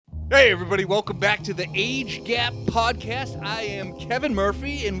Hey, everybody, welcome back to the Age Gap Podcast. I am Kevin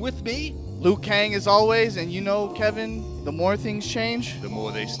Murphy, and with me, Luke Kang as always, and you know, Kevin, the more things change, the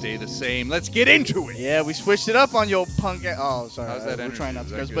more they stay the same. Let's get into it. yeah, we switched it up on your punk. Oh, sorry, How's that we're energy? trying not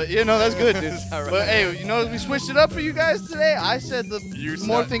Is to that curse, good? but you know that's good, dude. All right. But hey, you know, we switched it up for you guys today. I said You the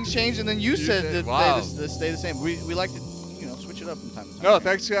more said- things change, and then you said said- that wow. they stay the same. We like to, switch it up from time to time. No,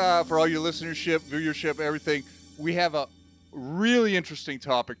 thanks for all your listenership, viewership, everything. We have a really interesting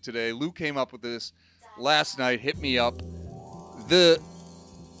topic today. Lou came up with this last night, hit me up. The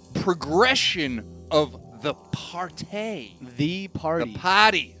progression of the party. The party. The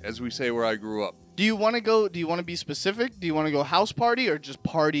party, as we say where I grew up. Do you want to go? Do you want to be specific? Do you want to go house party or just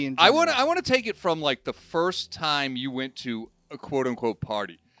party in I general? want to take it from like the first time you went to a quote unquote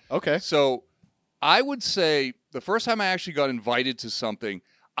party. Okay. So I would say the first time I actually got invited to something,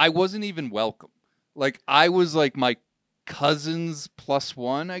 I wasn't even welcome. Like I was like my cousin's plus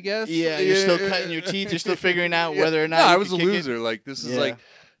one, I guess. Yeah, you're still cutting your teeth. You're still figuring out Yeah. whether or not. No, you I was a can kick it. loser. Like this is Yeah. like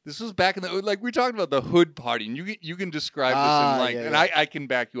this was back in the like we talked about the hood party, and you can describe this in like, yeah, and yeah. I can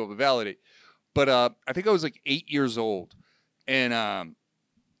back you up and validate. But I think I was like 8 years old, and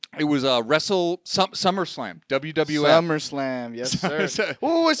it was SummerSlam, WWF. SummerSlam, yes sir.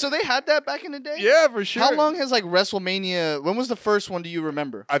 Oh, so they had that back in the day? Yeah, for sure. How long has like WrestleMania? When was the first one? Do you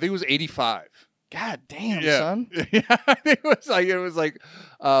remember? I think it was 85. God damn, Yeah. son. Yeah, it was like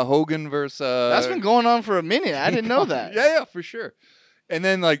Hogan versus. That's been going on for a minute. I didn't know that. Yeah, for sure. And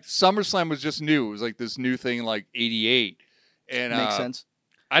then like SummerSlam was just new. It was like this new thing, in, like '88. And Makes sense.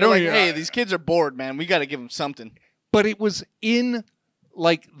 I don't like, even. hey, these kids are bored, man. We got to give them something. But it was in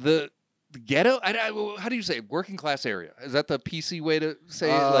like the ghetto. How do you say it? Working class area? Is that the PC way to say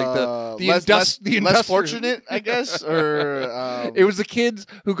it? Like the less, the less industrial- fortunate, I guess, or It was the kids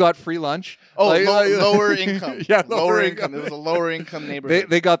who got free lunch. oh, Like- lower income. Yeah, lower income. It was a lower income They neighborhood.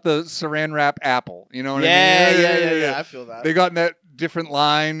 they got the saran wrap apple. You know what yeah, I mean? yeah. I feel that. They got in that different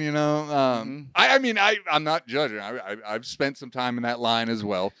line, you know. Mhm. I mean, I'm not judging. I've spent some time in that line as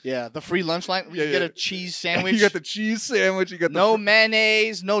well. Yeah, the free lunch line. Yeah, You get yeah. a cheese sandwich. You got the cheese sandwich. You got no the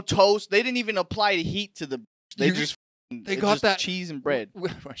mayonnaise, no toast. They didn't even apply the heat to the. They You- just. they it's got just that- cheese and bread.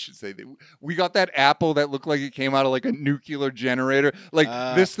 I should say we got that apple that looked like it came out of like a nuclear generator.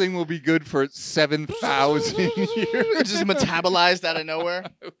 Like this thing will be good for 7,000 years. It just metabolized out of nowhere.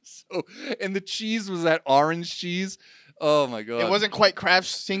 So, and the cheese was that orange cheese. Oh my god! It wasn't quite Kraft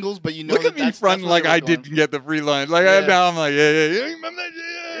singles, but you know. Look at me fronting like I didn't get the free lunch. Like Yeah. now I'm like, yeah. Remember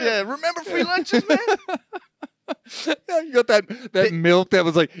that? Yeah, remember free lunches, man? Yeah, you got that milk that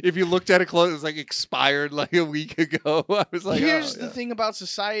was like, if you looked at it close, it was like expired like a week ago. I was like, Here's oh, the yeah. thing about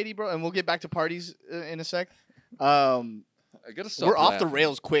society, bro, and we'll get back to parties in a sec. I gotta stop. We're off the laughing.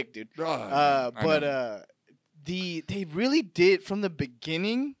 rails quick, dude. Oh, I But know. they really did from the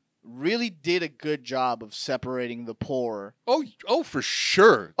beginning. Really did a good job of separating the poor. oh, for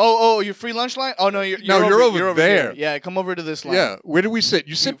sure. Oh, your free lunch line? Oh no, you're over there. here. Yeah, come over to this line. Yeah, where do we sit?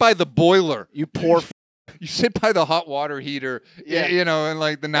 You sit by the boiler. You poor. You sit by the hot water heater. Yeah. You know, and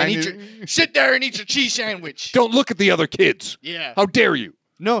like the And eat 90s. sit there and eat your cheese sandwich. Don't look at the other kids. Yeah. How dare you?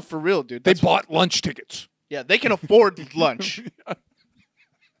 No, for real, dude. They That's- bought lunch tickets. Yeah, they can afford lunch.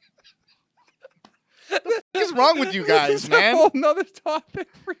 What is wrong with you guys, This is man? A whole nother topic.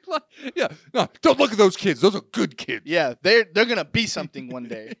 Free lunch. Yeah, no, don't look at those kids. Those are good kids. Yeah, they're gonna be something one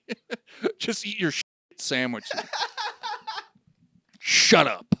day. Just eat your sandwich. Shut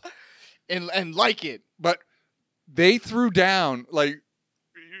up. And like it. But they threw down like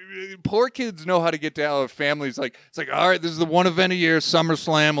poor kids know how to get down with families. Like it's like, all right, this is the one event a year,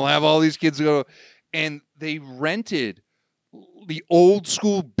 SummerSlam. We'll have all these kids go, and they rented the old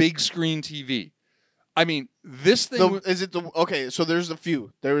school big screen TV. I mean, this thing. Okay? So there's a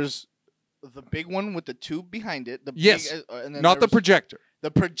few. There's the big one with the tube behind it. The Yes, big, and then not the there was- projector.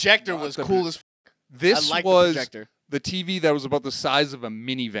 The projector Not was the cool as. This I like was the projector. the TV that was about the size of a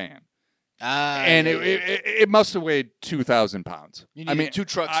minivan, And and it must have weighed 2,000 pounds. You I needed mean, 2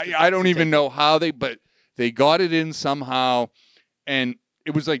 trucks. I don't even know how but they got it in somehow, and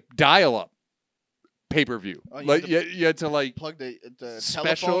it was like dial-up pay-per-view. Oh, you Like had you had to like plug the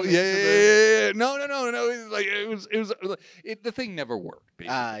special. telephone. Yeah, into the... yeah. No. It was the thing never worked.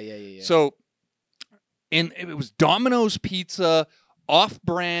 Basically. Yeah. So, and it was Domino's Pizza,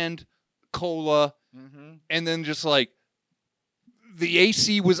 off-brand cola, Mm-hmm. and then just like the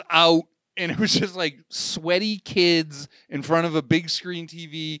AC was out, and it was just like sweaty kids in front of a big screen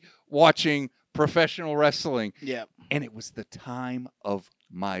TV watching professional wrestling, Yeah. and it was the time of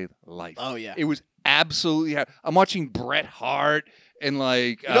my life. Oh yeah. It was absolutely. I'm watching Bret Hart and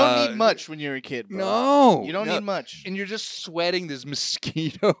like You don't need much when you're a kid, bro. No, You don't no. need much. And you're just sweating. There's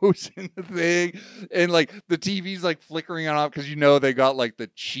mosquitoes in the thing, and like the TV's like flickering on off because they got like the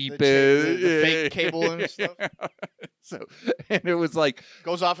cheapest, the fake cable and stuff. So, and it was like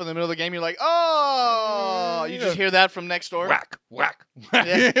Goes off in the middle of the game. You're like, oh, you just hear that from next door. whack, whack,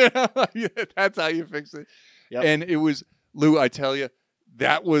 whack. Yeah. That's how you fix it. Yep. And it was Lou. I tell you,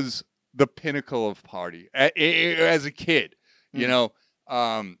 that was the pinnacle of party as a kid. You know.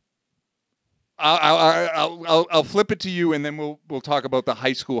 I'll flip it to you, and then we'll talk about the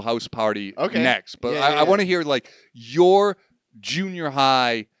high school house party next. But I want to hear like your junior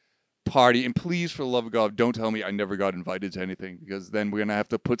high party, and please, for the love of God, don't tell me I never got invited to anything, because then we're gonna have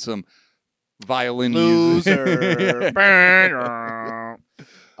to put some violin music. Loser.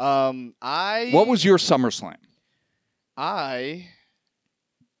 What was your SummerSlam? I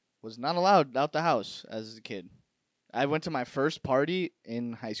was not allowed out the house as a kid. I went to my first party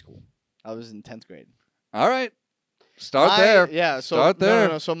in high school. I was in 10th grade. All right. Start there. Yeah. So Start there.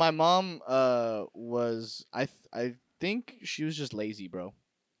 No. So my mom was I think she was just lazy, bro.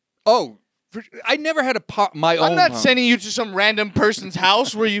 Oh, I never had my own. I'm not home. sending you to some random person's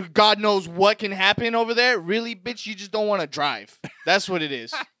house where you God knows what can happen over there. Really, bitch, you just don't want to drive. That's what it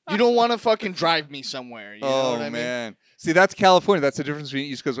is. You don't want to fucking drive me somewhere. You know what I mean? Man. See, that's California. That's the difference between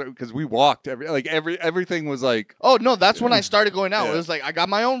East Coast, because we walked. Everything was like. Oh no, that's when I started going out. Yeah. It was like I got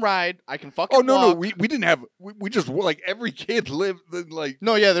my own ride. I can fucking. Oh no, walk. no, we didn't have. We just like every kid lived in like.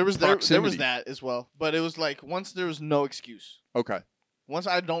 No, yeah, there was proximity. that as well. But it was like once there was no excuse. Okay. Once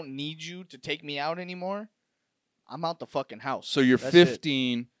I don't need you to take me out anymore, I'm out the fucking house. So you're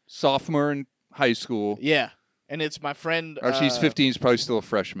 15, sophomore in high school. Yeah, and it's my friend. Or she's 15. He's probably still a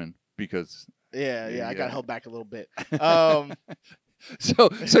freshman because. Yeah, I got held back a little bit. So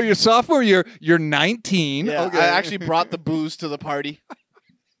your sophomore year, you're 19. Yeah, okay. I actually brought the booze to the party.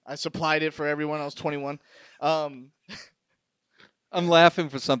 I supplied it for everyone. I was 21. I'm laughing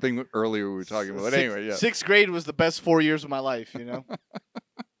for something earlier we were talking about. Anyway, yeah. 6th grade was the best 4 years of my life, you know?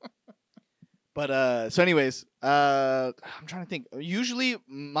 But, so anyways, I'm trying to think. Usually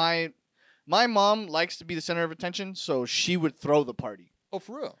my mom likes to be the center of attention, so she would throw the party. Oh,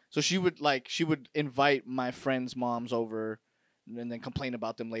 for real? So she would invite my friends' moms over and then complain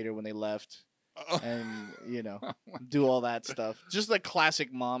about them later when they left. And, do all that stuff. Just like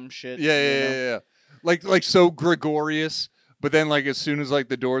classic mom shit. Yeah. Like so gregarious, but then like as soon as like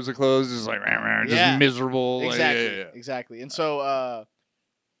the doors are closed, it's like just miserable. Exactly. Like, Exactly. And so I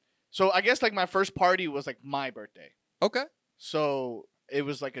guess like my first party was like my birthday. Okay. So it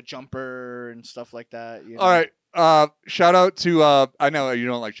was like a jumper and stuff like that. All right. Shout out to I know you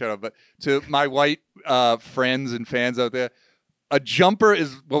don't like shout out, but to my white friends and fans out there. A jumper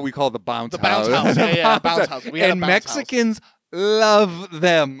is what we call the bounce house. The bounce house. Yeah, bounce house. We had and a bounce Mexicans love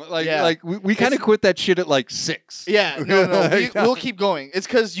them. Like we kind of quit that shit at like 6. Yeah, no. We'll keep going. It's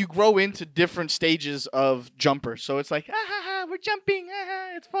because you grow into different stages of jumper. So it's like, we're jumping,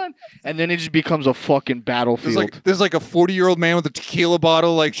 it's fun. And then it just becomes a fucking battlefield. There's like a 40-year-old man with a tequila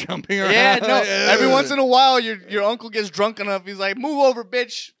bottle like jumping around. Yeah, no. Every once in a while, your uncle gets drunk enough. He's like, move over,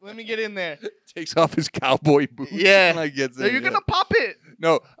 bitch. Let me get in there. Takes off his cowboy boots. Yeah. And like gets in. You're going to pop it.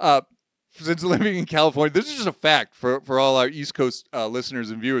 No, since living in California, this is just a fact for all our East Coast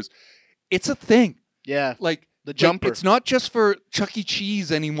listeners and viewers. It's a thing. Yeah. Like the jumper. It's not just for Chuck E.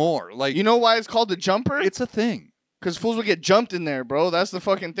 Cheese anymore. Like, you know why it's called the jumper? It's a thing. Because fools will get jumped in there, bro. That's the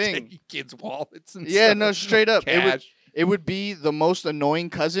fucking thing. Taking kids' wallets and yeah, stuff. no, straight up. Cash. It would be the most annoying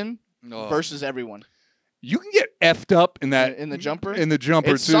cousin versus everyone. You can get effed up in that in the jumper. In the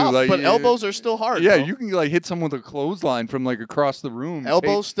jumper it's too, soft, like, but elbows are still hard. Yeah, bro. you can like hit someone with a clothesline from like across the room.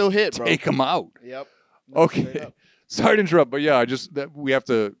 Elbows still hit, bro. Take them out. Yep. Okay. Sorry to interrupt, but yeah, we have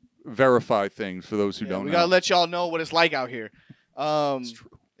to verify things for those who don't know. We gotta let y'all know what it's like out here. It's true.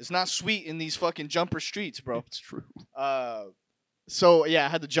 It's not sweet in these fucking jumper streets, bro. It's true. So yeah, I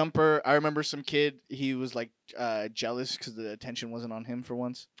had the jumper. I remember some kid. He was like jealous because the attention wasn't on him for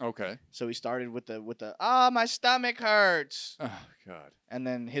once. Okay. So he started with the my stomach hurts. Oh God. And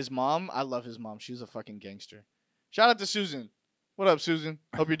then his mom. I love his mom. She's a fucking gangster. Shout out to Susan. What up, Susan?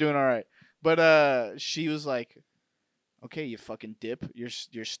 Hope you're doing all right. But she was like, "Okay, you fucking dip. Your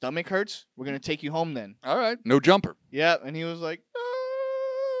stomach hurts. We're gonna take you home then." All right. No jumper. Yeah. And he was like, "No,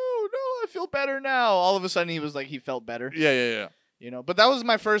 I feel better now." All of a sudden, he was like, he felt better. Yeah. But that was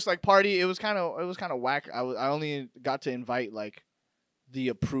my first like party. It was kind of whack. I only got to invite like the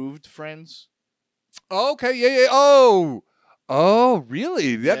approved friends. Oh, okay, yeah. Oh,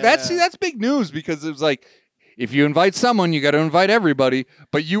 really? That's big news, because it was like if you invite someone, you got to invite everybody.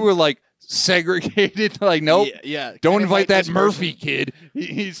 But you were like segregated. Like, nope. Yeah. Don't Can't invite that this Murphy person. kid.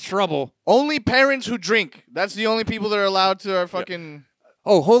 He's trouble. Only parents who drink. That's the only people that are allowed to our fucking.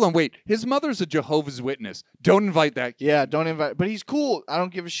 Oh, hold on, wait. His mother's a Jehovah's Witness. Don't invite that kid. Yeah, don't invite. But he's cool. I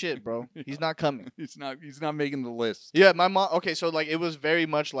don't give a shit, bro. He's not coming. He's not making the list. Yeah, my mom. Okay, so like it was very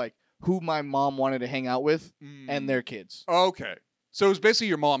much like who my mom wanted to hang out with and their kids. Okay. So it was basically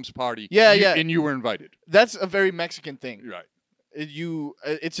your mom's party. Yeah, yeah. And you were invited. That's a very Mexican thing. Right.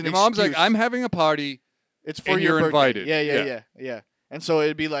 It's an Your mom's like, excuse. I'm having a party. It's for and your you're birthday. invited. Yeah. And so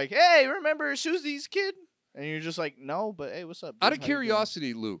it'd be like, hey, remember Susie's kid? And you're just like, no, but hey, what's up? Out dude? of How you doing?"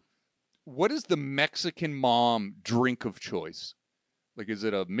 curiosity, Lou, what is the Mexican mom drink of choice? Like, is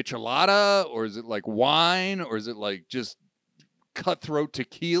it a michelada, or is it like wine, or is it like just cutthroat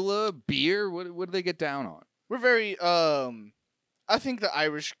tequila, beer? What do they get down on? We're very I think the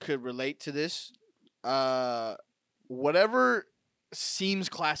Irish could relate to this. Whatever seems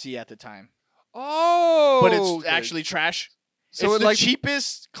classy at the time, Oh, but it's okay. actually trash. So it's it the like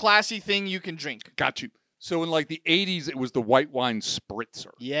cheapest classy thing you can drink. got you. So in like the 80s, it was the white wine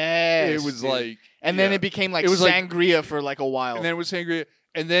spritzer. Yes, It was dude. like, and then yeah. it became like It was like- sangria for like a while. And then it was sangria.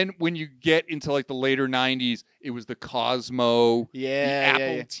 And then when you get into like the later 90s, it was the Cosmo, the yeah,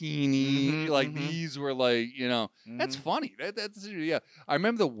 Appletini. Mhm, Like mhm. these were like, that's Mhm. funny. That's yeah. I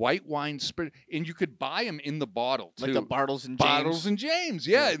remember the white wine spirit, and you could buy them in the bottle too. like the Bartles and James. Bottles and James,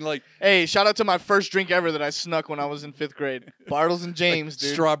 yeah, Yeah. and like Hey, shout out to my first drink ever that I snuck when I was in 5th grade. Bartles and James,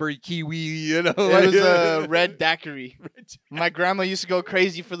 dude. strawberry kiwi, It was a red daiquiri. My grandma used to go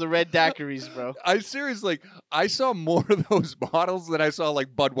crazy for the red daiquiris, bro. I seriously, I saw more of those bottles than I saw like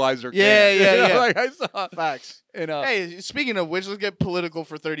Budweiser. Yeah, cans. yeah, You know, yeah. Like I saw, Facts. and Hey, speaking of which, let's get political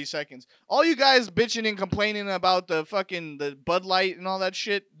for 30 seconds. All you guys bitching and complaining about the Bud Light and all that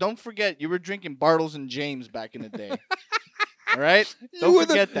shit, don't forget you were drinking Bartles and James back in the day. All right? Don't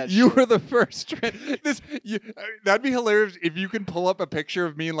forget that You shit. were the first. That'd be hilarious if you can pull up a picture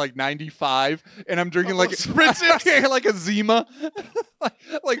of me in like '95 and I'm drinking like Spritzers. like a Zima,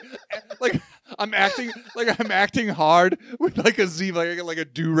 like I'm acting hard with like a Zima, like a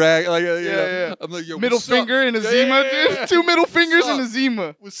do rag, Yeah. I'm like, yo, Middle what's up? finger and a Yeah, Zima, yeah, yeah, dude. yeah. 2 middle fingers and a What's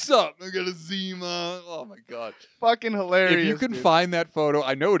Zima. What's up? I got a Zima. Oh my god! Fucking hilarious. If you can dude. find that photo,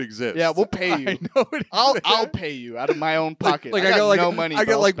 I know it exists. Yeah, we'll pay you. I know it. I'll exists. pay you out of my own pocket. Like I got like no money. I but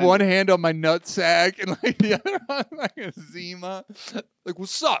got I'll like spend one it. hand on my nutsack and like the other on like a Zima. Like,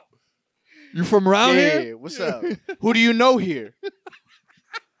 what's up? You from around Yeah, here? what's up? Who do you know here?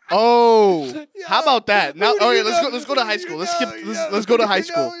 Oh, Yeah. how about that? Now, Who do okay, you let's know? go. Let's go to Who high do you school. Let's know? skip. Yeah, Let's go to who do high you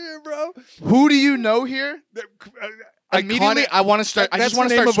school. know here, bro? Who do you know here? Immediately, Iconic- I want to start. I that's just want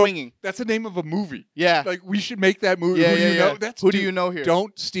the to name start of a- swinging. That's the name of a movie. Yeah, Like, we should make that movie. yeah, Who do yeah, you yeah. know? That's Who do dude, you know here?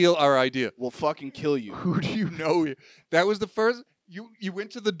 Don't steal our idea. We'll fucking kill you. Who do you know here? That was the first. You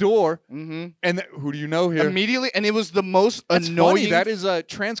went to the door, Mm-hmm. and who do you know here? Immediately, and it was the most That's annoying. funny. That is a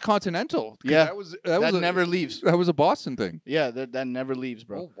transcontinental. 'Cause Yeah. that was that a, never leaves. That was a Boston thing. Yeah, that never leaves,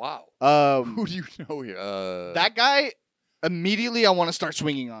 bro. Oh wow. Um, Who do you know here? that guy. Immediately, I want to start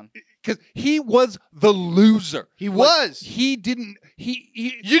swinging on. Because he was the loser. He Like, was. He didn't. He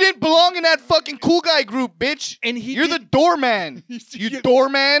You didn't belong in that fucking cool guy group, bitch. and he. You're the doorman. You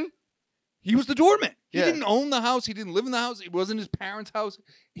doorman. He was the doorman. He Yeah. didn't own the house. He didn't live in the house. It wasn't his parents' house.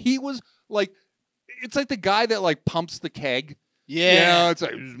 He was like, it's like the guy that like pumps the keg. Yeah. You know, it's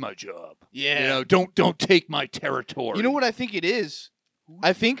like, this is my job. Yeah. You know, don't take my territory. You know what I think it is?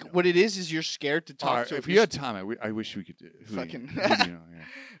 I think what it is you're scared to talk All right, to. if you had time, I wish we could do Fucking- who do you know, yeah.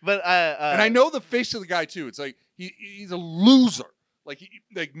 But And I know the face of the guy too. It's like he's a loser. Like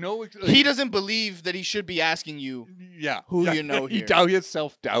no. he doesn't believe that he should be asking you. Yeah. Who yeah, you know he here. He has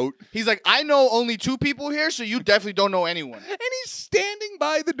self-doubt. He's like, I know only 2 people here, so you definitely don't know anyone. And he's standing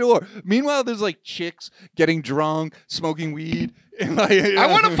by the door. Meanwhile, there's like chicks getting drunk, smoking weed. And like, I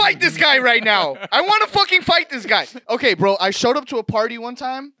want to fight this guy right now. I want to fucking fight this guy. Okay, bro, I showed up to a party one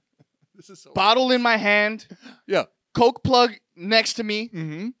time, This is so bottle in my hand, Yeah. Coke plug next to me,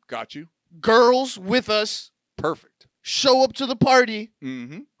 Mm-hmm. Got you. girls with us, Perfect. show up to the party.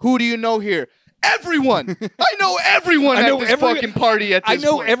 Mm-hmm. Who do you know here? Everyone. I know everyone I know at this every- fucking party at I this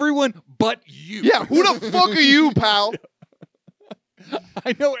know point. everyone but you. Yeah, who the fuck are you, pal?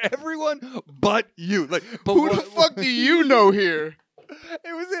 I know everyone but you. Like, but Who the fuck do you know here?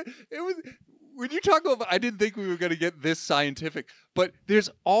 It was when you talk about. I didn't think we were going to get this scientific, but there's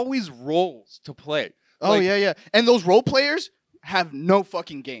always roles to play. Oh, Like, yeah. And those role players have no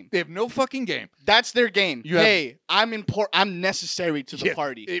fucking game. They have no fucking game. That's their game. You have- Hey, I'm important. I'm necessary to the Yeah,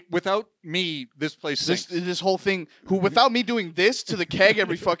 party. without me, this place This sinks. this whole thing. Without me doing this to the keg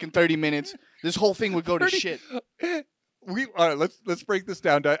every fucking 30 minutes, this whole thing would go to 30 shit. All right, let's break this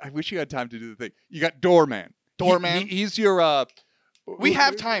down. I wish you had time to do the thing. You got doorman. Doorman. He's your. We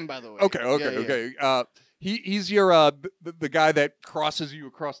have time, by the way. Okay. Yeah. He's your the guy that crosses you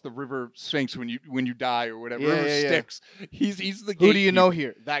across the river Sphinx when you die or whatever. Yeah, river yeah. Styx. He's the. Who do you gatekeeper. know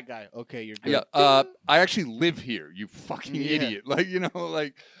here? That guy. Okay, you're good. Yeah. I actually live here. You fucking Yeah. idiot. Like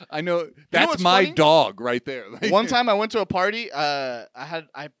like I know that's what's my funny? dog right there. Like, One time I went to a party.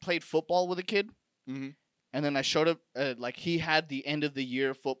 I played football with a kid, Mhm. and then I showed up. Like he had the end of the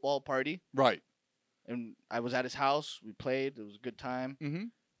year football party, Right. and I was at his house. We played. It was a good time. Mm-hmm.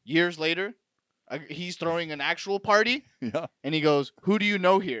 Years later, he's throwing an actual party, Yeah. and he goes, "Who do you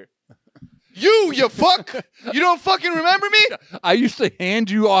know here?" You fuck! You don't fucking remember me? I used to hand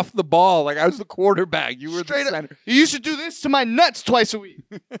you off the ball like I was the quarterback. You were Straight the up. center. You used to do this to my nuts twice a week.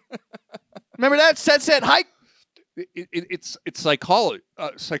 Remember that? Set, hike. It's psychology.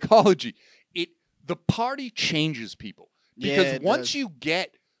 Psychology. The party changes people because Yeah, it once does. you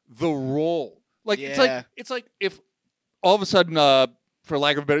get the role, like Yeah. it's like if all of a sudden, for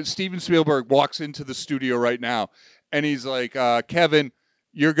lack of a better, Steven Spielberg walks into the studio right now and he's like, Kevin,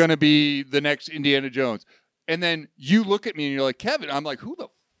 you're gonna be the next Indiana Jones, and then you look at me and you're like, Kevin, I'm like, who the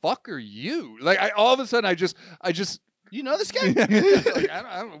fuck are you? Like, all of a sudden, I just. You know this guy? Like,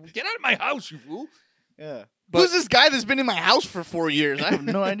 I don't get out of my house, you fool. Yeah. But- Who's this guy that's been in my house for 4 years? I have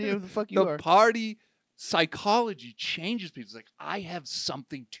no idea who the fuck you The are. party psychology changes people. It's like, I have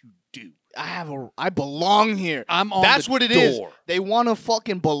something to do. I belong here. I'm on That's the what it is. door. They want to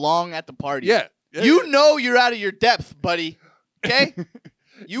fucking belong at the party. Yeah. You know you're out of your depth, buddy. Okay?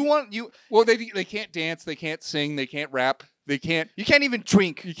 you Well, they can't dance. They can't sing. They can't rap. They can't. you can't even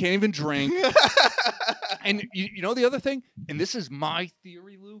drink. You can't even drink. And you know the other thing, and this is my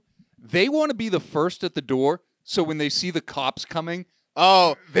theory, Lou. They want to be the first at the door, so when they see the cops coming,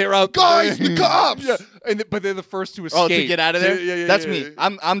 Oh, they're out. Guys, the cops! Yeah, but they're the first to escape. oh, to get out of there. Yeah, That's yeah, me. yeah.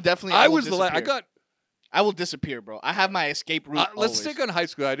 I'm definitely. I will was the last. disappear. I will disappear, bro. I have my escape route. Let's always. stick on high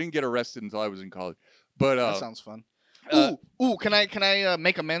school. I didn't get arrested until I was in college, but That sounds fun. uh, Ooh, can I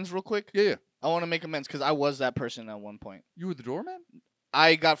make amends real quick? yeah. I want to make amends because I was that person at one point. You were the doorman.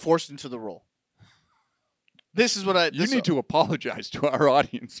 I got forced into the role. This is what I. You need to apologize to our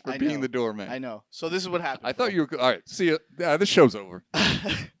audience for I being know. the doorman. I know. So this is what happened. I thought you were all right. See ya. This show's over.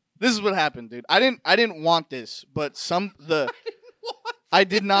 This is what happened, dude. I didn't want this, but I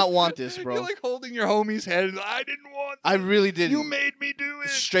did not want this, bro. You're like holding your homie's head. I didn't want. I really didn't. You made me do it.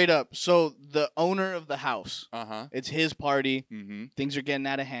 Straight up. So the owner of the house, Uh-huh. it's his party. Mm-hmm. Things are getting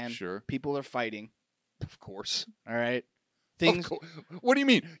out of hand. Sure. People are fighting. Of course. All right. Of Things. course. What do you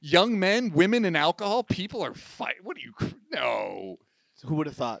mean? Young men, women, and alcohol? People are fighting. What do you? No. Who would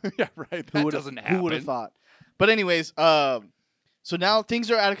have thought? Yeah, right. That doesn't happen. Who would have thought? But anyways, so now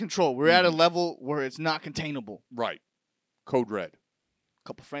things are out of control. We're at a level where it's not containable. Right. Code red. A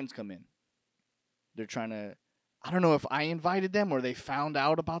couple friends come in. They're trying to. I don't know if I invited them or they found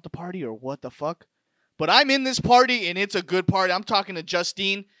out about the party or what the fuck. But I'm in this party and it's a good party. I'm talking to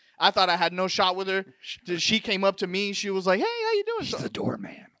Justine. I thought I had no shot with her. She came up to me. She was like, "Hey, how you doing?" He's the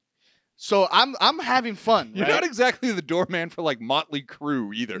doorman. So I'm having fun. You're right? not exactly the doorman for like Motley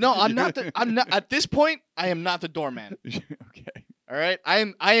Crue either. No, I'm not. I'm not. At this point, I am not the doorman. Okay. All right,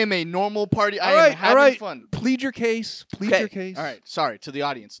 I am a normal party. I All right, am having all right. fun. Plead your case. Plead Okay. your case. All right, sorry to the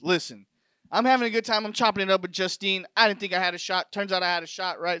audience. Listen, I'm having a good time. I'm chopping it up with Justine. I didn't think I had a shot. Turns out I had a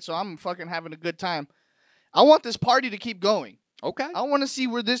shot, right? So I'm fucking having a good time. I want this party to keep going. Okay. I want to see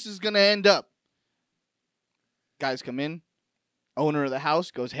where this is gonna end up. Guys come in. Owner of the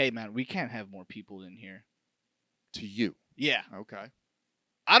house goes, "Hey man, we can't have more people in here." To you. Yeah, Okay.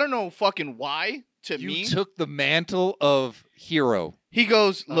 I don't know fucking why. To You me, took the mantle of hero. he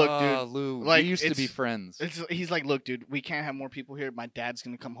goes, "Look, Ah, dude." Lou, like, we used to be it's- friends. He's like, "Look, dude, we can't have more people here. My dad's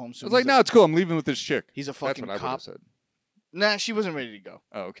gonna come home I soon." was like, He's no, it's cool. I'm leaving with this chick. he's a That's fucking what I would cop. have said. Nah, she wasn't ready to go.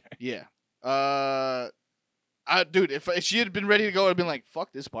 Oh, okay. Yeah. Dude, if she had been ready to go, I'd been like,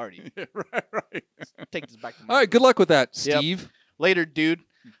 "Fuck this party. Yeah, right. Take this back to my All right. Good luck with that, Yep. Steve. later, dude."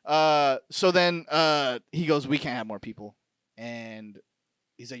 So then he goes, "We can't have more people," and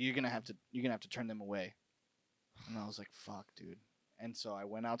he's like, "You're gonna have to turn them away." And I was like, "Fuck, dude." And so I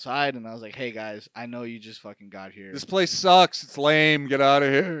went outside and I was like, "Hey guys, I know you just fucking got here, This place sucks. It's lame. Get out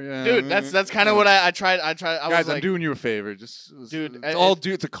of here. Yeah. dude." That's kind of what I tried. I Guys, was I'm like, doing you a favor. Just, Dude, it's I- all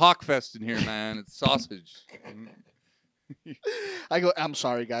dude. It's a cock fest in here, man. It's sausage. I go, "I'm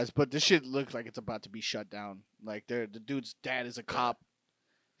sorry, guys, but this shit looks like it's about to be shut down. Like, the dude's dad is a cop.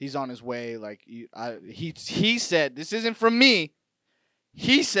 He's on his way. Like, he said, this isn't from me.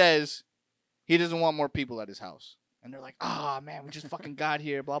 He says he doesn't want more people at his house. And they're like, "Ah, man, we just fucking got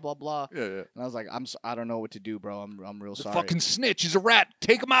here, blah blah blah." Yeah, yeah. And I was like, I don't know what to do, bro. I'm real He's a sorry." fucking snitch. He's a rat.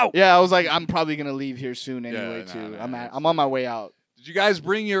 Take him out. Yeah, I was like, I'm probably gonna leave here soon Yeah, anyway. no, too. no, I'm on my way out. Did you guys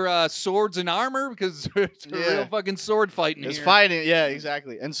bring your swords and armor? Because it's a Yeah. real fucking sword fighting It's here. fighting, yeah,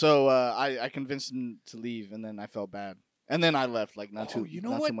 exactly. And so I convinced him to leave, and then I felt bad, and then I left like not Oh, you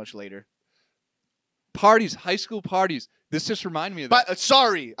know too what? much later. Parties, high school parties. This just reminded me of that. But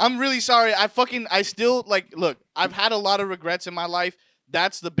sorry, I'm really sorry. I still like. Look, I've had a lot of regrets in my life.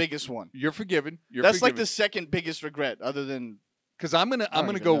 That's the biggest one. You're forgiven. That's like the second biggest regret, other than Because I'm gonna don't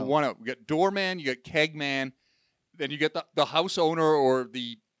even go know. one up. We got doorman, you got kegman, then you get the house owner or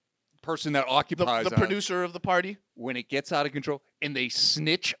the person that occupies the it. producer of the party. When it gets out of control and they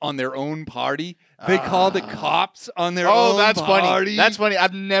snitch on their own party, they call the cops on their own That's party. funny. That's funny.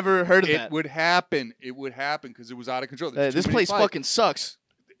 I've never heard of It that. would happen. It would happen because it was out of control. There's This too many place fights. fucking sucks.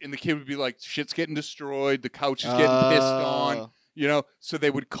 And the kid would be like, shit's getting destroyed. The couch is getting pissed on. You know, so they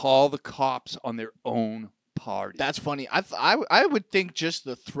would call the cops on their own party. That's funny. I would think just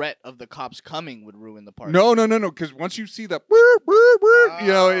the threat of the cops coming would ruin the party. No. Because once you see the, you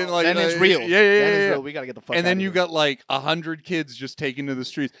know, and like then it's real. Yeah. Then it's real. We gotta get the fuck. And then outta you here. got like 100 kids just taken to the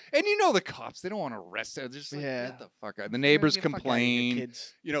streets, and you know the cops, they don't want to arrest them. They're just like, Yeah. get the fuck out. The neighbors Get the fuck outta here, complain,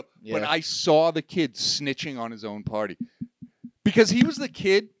 kids. you know. Yeah. But I saw the kid snitching on his own party because he was the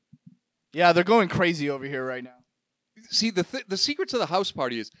kid. Yeah, they're going crazy over here right now. See, the secret to the house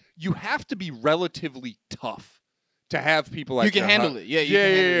party is you have to be relatively tough to have people like You can handle it. Yeah, you Yeah,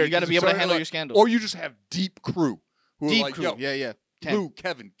 can yeah, handle yeah, it. You got to 'cause be able to it's handle like- your scandal. Or you just have deep crew who Deep are like, crew. yo, Yeah. 10. Lou,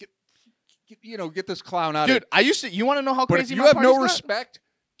 Kevin, get this clown out of Dude, here. you want to know how But crazy if you my have no parties got? respect,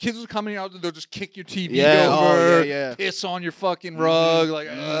 kids will come in out, they'll just kick your TV Yeah, over, yeah. piss on your fucking rug, like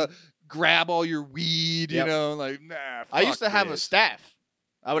mhm. grab all your weed, Yep. you know, like nah. I used to fuck have a this. staff.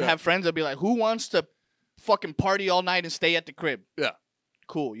 I would Yeah. have friends that'd be like, "Who wants to fucking party all night and stay at the crib?" Yeah.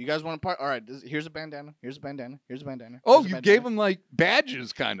 Cool. You guys want to party? All right. Here's a bandana. Here's a bandana. Here's a bandana. Oh, here's a you bandana. gave them like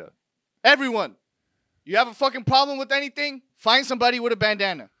badges, kind of. Everyone. You have a fucking problem with anything? Find somebody with a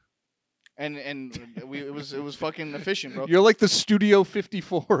bandana. And it was fucking efficient, bro. You're like the Studio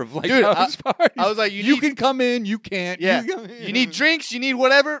 54 of like Dude, house parties. I was like, you need, can come in, you can't. yeah, you, come in. you need drinks, you need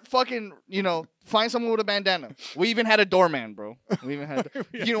whatever. Fucking, find someone with a bandana. We even had a doorman, bro. We even had.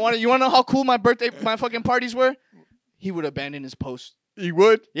 You want to know how cool my fucking parties were? He would abandon his post. You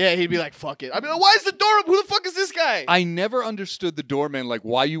would. Yeah, he'd be like, "Fuck it." I'd be like, "Why is the door up? Who the fuck is this guy?" I never understood the doorman, like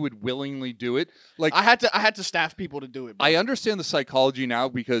why you would willingly do it. Like I had to staff people to do it. Bro. I understand the psychology now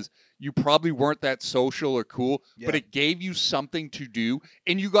because you probably weren't that social or cool, but Yeah. it gave you something to do,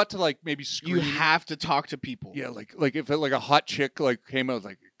 and you got to like maybe scream. You have to talk to people. Yeah, like if like a hot chick like came out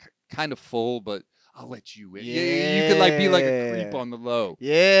like kind of full, but I'll let you in. Yeah, you could like be like a creep Yeah. on the low.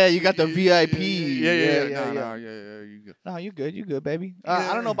 Yeah, you got the VIP. Yeah. No, you good. You good, baby.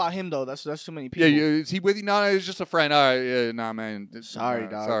 I don't know Yeah. about him though. That's too many Yeah, people. is he with you? No, it's just a friend. All right, yeah, nah, man. Sorry, nah,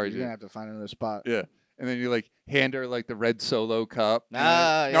 dog. Sorry, You're dude. gonna have to find another spot. Yeah. And then you like hand her like the red Solo cup.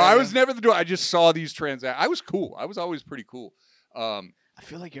 Ah, No, yeah, I yeah. was never the door. I just saw these transactions. I was cool. I was always pretty cool. I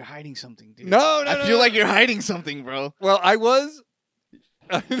feel like you're hiding something, dude. No, I feel like you're hiding something, bro. Well, I was.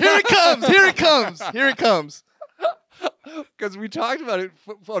 Here it comes. Here it comes. Here it comes. Because we talked about it.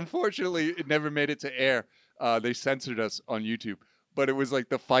 Unfortunately, it never made it to air. They censored us on YouTube. But it was like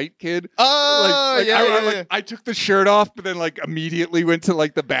the fight kid. Oh, yeah. I took the shirt off, but then like immediately went to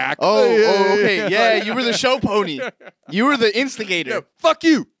like the back. Oh, okay. Yeah, you were the show pony. You were the instigator. Yeah, fuck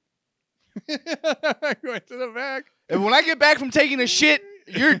you. I went to the back. And when I get back from taking a shit,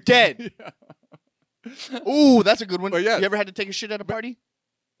 you're dead. Ooh, that's a good one. Well, yeah. You ever had to take a shit at a party?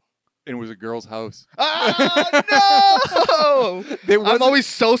 And it was a girl's house. Oh, no! There I'm wasn't- always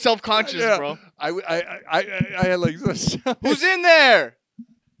so self-conscious, Yeah. bro. I had like Who's in there?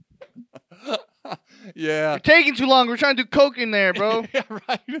 yeah. You're taking too long. We're trying to do coke in there, bro. Yeah,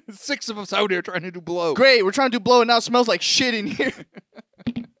 right. 6 of us out here trying to do blow. Great, we're trying to do blow, and now it smells like shit in here.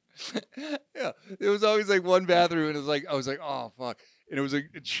 Yeah, there was always like one bathroom, and it was like I was like, oh fuck, and it was a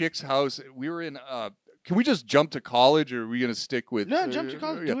chick's house. We were in. Can we just jump to college, or are we gonna stick with? No, jump to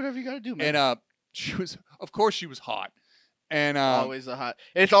college. Yeah. Do whatever you gotta do, man. And she was, of course, she was hot, and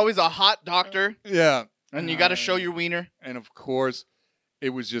It's always a hot doctor, yeah, and you gotta show your wiener. and of course, it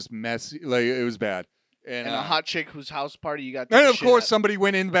was just messy. Like it was bad, And a hot chick whose house party you got. And of course, somebody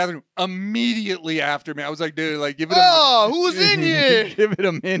went in the bathroom immediately after me. I was like, dude, like, give it a Oh, who was in here? Give it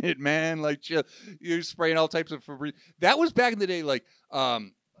a minute, man. Like, chill. You're spraying all types of Febreze. That was back in the day, like,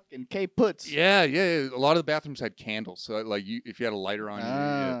 Fucking K Puts. yeah. A lot of the bathrooms had candles, so like, if you had a lighter on you,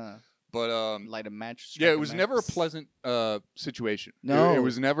 yeah. But Light a match. yeah, strike it was match. never a pleasant situation. No. it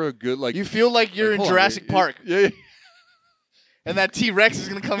was never a good like. You feel like you're like, in hold on, Jurassic wait, Park. Yeah. And that T-Rex is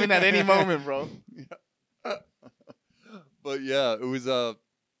gonna come in at any moment, bro. But yeah, it was oh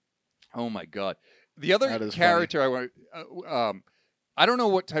my god. The other That is character I want, I don't know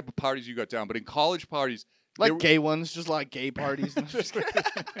what type of parties you got down, but in college parties, Like there gay ones, just like gay parties.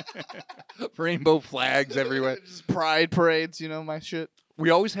 rainbow flags everywhere. Just pride parades, my shit. We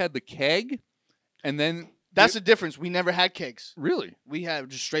always had the keg, and then That's the difference. We never had kegs. really We had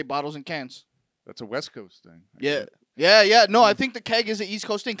just straight bottles and cans. that's a West Coast thing. Yeah. Yeah. No, I think the keg is an East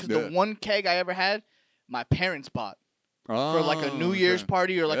Coast thing because Yeah. the one keg I ever had, my parents bought Oh, for like a New Year's okay.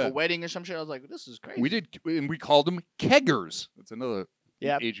 party or like Yeah. a wedding or some shit. I was like, this is crazy. We did, and we called them keggers. That's another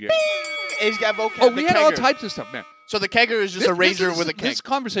Yeah. age gap. Age gap vocab. Oh, the we had all kegger. types of stuff, man. So the kegger is just a razor with a keg. This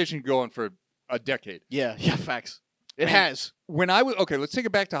conversation could go on for a decade. Yeah, facts. It And- has. When I was okay, let's take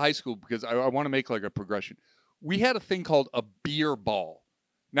it back to high school because I want to make like a progression. We had a thing called a beer ball.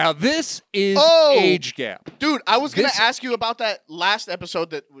 Now this is Oh! age gap. Dude, I was going This- to ask you about that last episode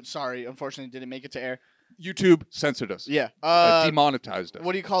that, sorry, unfortunately didn't make it to air. YouTube censored us. Yeah. Demonetized us.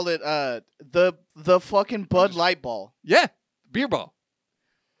 What do you call it? The fucking Bud Light ball. Yeah, beer ball.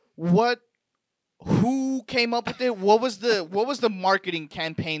 Who came up with it? What was the marketing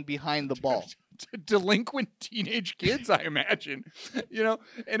campaign behind the ball? Delinquent teenage kids, I imagine.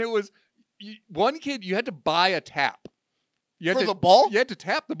 And it was one kid. You had to buy a tap. You had For to, the ball? You had to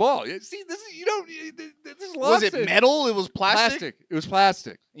tap the ball. See, this is this is Was lost it metal? It was plastic? It was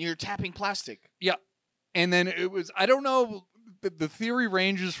plastic. You're tapping plastic. And then it was, I don't know, the theory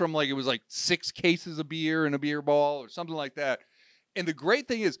ranges from like, it was like 6 cases of beer in a beer ball or something like that. And the great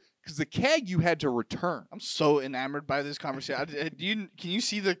thing is, because the keg you had to return. I'm so enamored by this conversation. Can you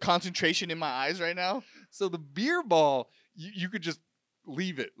see the concentration in my eyes right now? So the beer ball, you could just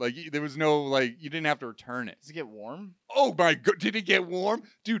leave it. Like there was no, like, you didn't have to return it. Does it get warm? Oh my God, did it get warm?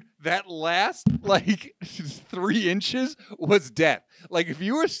 Dude, that last like 3 inches was death. Like if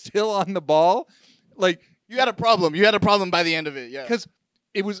you were still on the ball, like. You had a problem. You had a problem by the end of it. Yeah. Because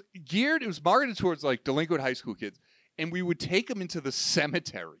it was marketed towards like delinquent high school kids. And we would take them into the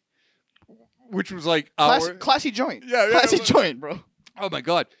cemetery, which was like Classy joint. Yeah, Classy joint, bro. Oh my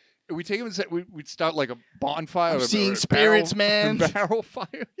God. We take them we'd start like a bonfire. I'm or seeing a spirits, barrel, man. Barrel fire.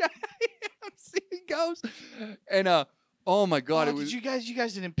 Yeah, I'm seeing ghosts. And oh my God, it was. You guys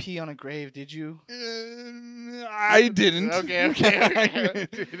didn't pee on a grave, did you? I didn't. Okay. I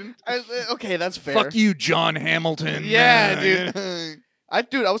didn't. Okay, that's fair. Fuck you, John Hamilton. Yeah, dude.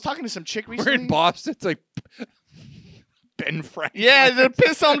 I was talking to some chick recently. We're in Boston. It's like Ben Franklin. Yeah, the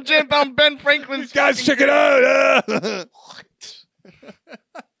piss on Ben Franklin's. Guys, check it out.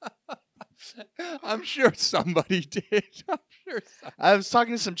 I'm sure somebody did. I was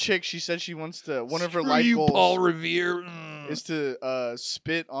talking to some chick. She said she wants to. One of her Screw life you, goals Paul Revere. is to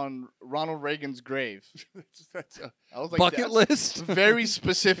spit on Ronald Reagan's grave. That's a I was like, bucket that's list. very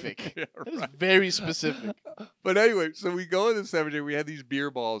specific. Yeah, That is right. very specific. But anyway, so we go in the cemetery. We had these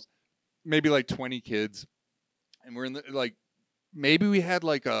beer balls, maybe like 20 kids, and we're in the like. Maybe we had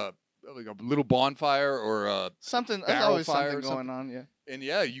like a little bonfire or a Something. There's barrel always fire something or going on. Yeah. and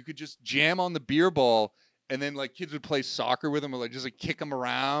yeah, you could just jam on the beer ball, and then like kids would play soccer with them or like just like kick them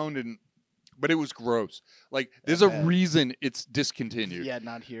around, but it was gross. Like there's a bad. reason it's discontinued. Yeah,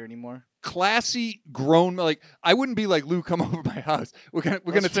 not here anymore. Classy grown, like I wouldn't be like, Lou, come over to my house. We're gonna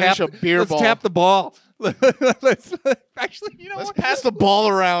Let's tap finish a beer let's ball. tap the ball. let's actually, you know Let's what? pass the ball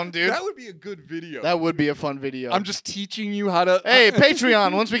around, dude. That would be a good video. That would be a fun video. I'm just teaching you how to. Hey,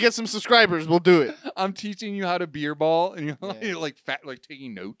 Patreon. Once we get some subscribers, we'll do it. I'm teaching you how to beer ball, and Yeah. you're like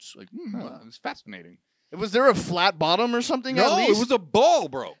taking notes. Like, wow, it's fascinating. Was there a flat bottom or something? No, at least? it was a ball,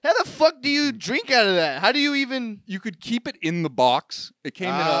 bro. How the fuck do you drink out of that? How do you even? You could keep it in the box. It came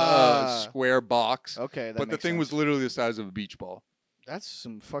in Ah. a square box, Okay, that but the makes thing sense. was literally the size of a beach ball. That's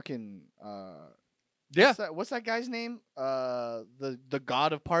some fucking. Yeah, What's that guy's name? The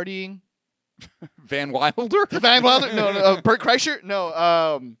god of partying. Van Wilder. Van Wilder? No, Bert Kreischer? No,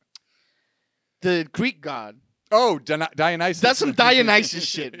 the Greek god. Oh, Dionysus. That's some Dionysus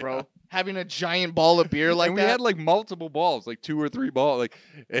shit, bro. Having a giant ball of beer like and we that. had like multiple balls, like 2 or 3 balls. Like,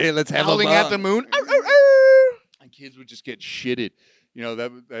 hey, let's have howling a at ball. the moon. And kids would just get shitted. You know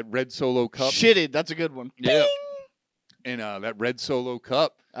that red Solo cup. Shitted. That's a good one. Yeah. And that red Solo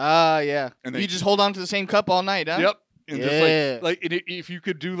cup. Yeah. And You they- just hold on to the same cup all night, huh? Yep. And Yeah. just and if you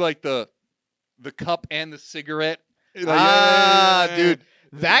could do like the cup and the cigarette. Dude.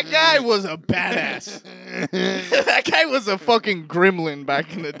 That guy was a badass. That guy was a fucking gremlin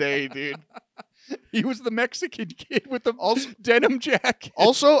back in the day, dude. He was the Mexican kid with the Also- denim jacket.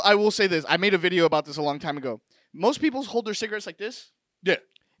 Also, I will say this. I made a video about this a long time ago. Most people hold their cigarettes like this. Yeah.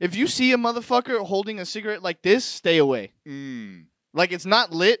 If you see a motherfucker holding a cigarette like this, stay away. Like it's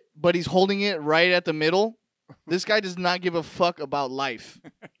not lit, but he's holding it right at the middle. This guy does not give a fuck about life.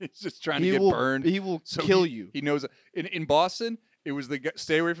 He's just trying to get burned. He will So kill you. He knows. In Boston, it was the guy,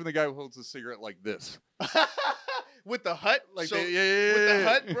 stay away from the guy who holds a cigarette like this. With the hut, Like so, yeah. with the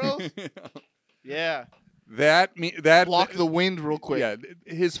hut, bro. Yeah. That Block the wind real quick. Yeah,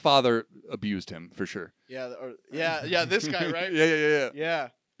 his father abused him for sure. Yeah. This guy, right?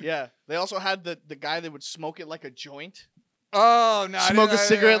 Yeah. They also had the guy that would smoke it like a joint. Oh no! Smoke a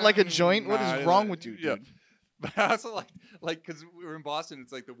cigarette like a joint. What is wrong with you, dude? Yeah. But I also like because we were in Boston.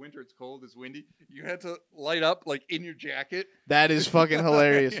 It's like the winter. It's cold. It's windy. You had to light up like in your jacket. That is fucking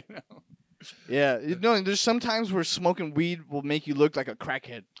hilarious. You know? Yeah, there's sometimes where smoking weed will make you look like a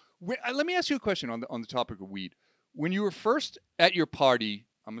crackhead. Let me ask you a question on the topic of weed. When you were first at your party,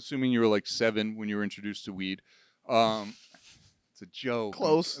 I'm assuming you were like 7 when you were introduced to weed. It's a joke.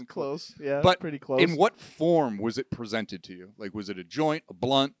 Close. Yeah, but pretty close. In what form was it presented to you? Like, was it a joint, a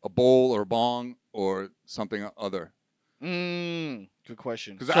blunt, a bowl, or a bong, or something other? Good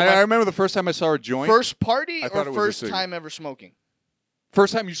question. Because I remember the first time I saw a joint. First party I thought or it was a first cigarette. time ever smoking?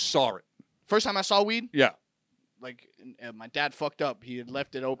 First time you saw it. First time I saw weed? Yeah. Like, my dad fucked up. He had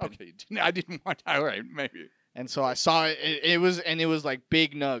left it open. Okay. I didn't want. All right, maybe. And so I saw it. It was like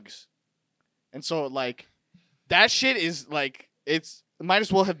big nugs. And so like that shit is like it might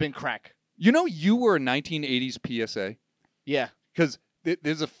as well have been crack. You know, you were a 1980s PSA Yeah. because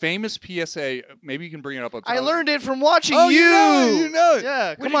there's a famous PSA. Maybe you can bring it up. I learned it from watching Oh, you. you know it.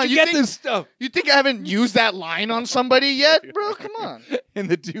 Yeah. Where Come on. did you get this stuff? You think I haven't used that line on somebody yet, bro? Come on. And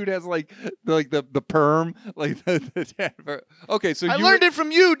the dude has like the perm, like the dad. Okay, so I learned it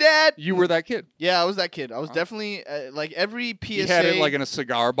from you, Dad. You were that kid. Yeah, I was that kid. I was definitely like every PSA. You had it like in a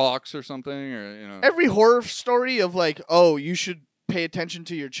cigar box or something, or you know. Every horror story of like, oh, you should pay attention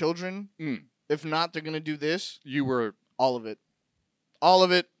to your children. If not, they're gonna do this. You were all of it. All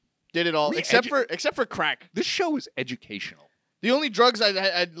of it. Did it all except for crack. This show is educational. The only drugs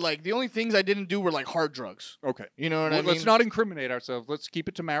I like, the only things I didn't do were like hard drugs. Okay. You know what I mean? Let's not incriminate ourselves. Let's keep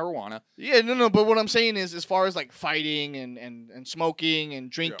it to marijuana. Yeah, no. But what I'm saying is, as far as like fighting and smoking and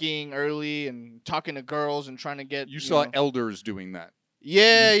drinking early and talking to girls and trying to get you saw elders doing that.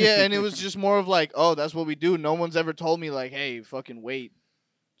 Yeah, and it was just more of like, oh, that's what we do. No one's ever told me like, hey, fucking wait.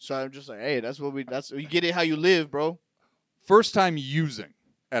 So I'm just like, hey, you get it how you live, bro. First time using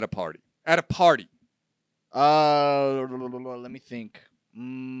at a party. At a party. Let me think.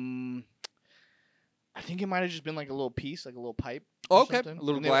 I think it might have just been like a little piece, like a little pipe. Okay, something. a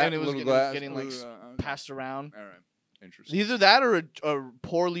little and glass. And it was glass, getting like passed around. All right, interesting. Either that or a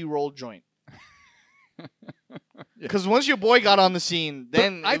poorly rolled joint. Because once your boy got on the scene,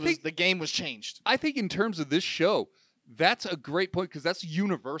 then the game was changed. I think in terms of this show, that's a great point because that's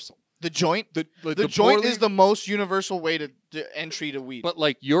universal. The joint, the joint is the most universal way to entry to weed. But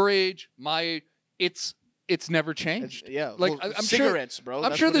like your age, my age, it's never changed. Like I'm cigarettes, sure, bro.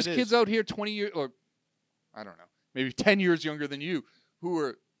 I'm sure there's kids out here 20 years or I don't know, maybe 10 years younger than you who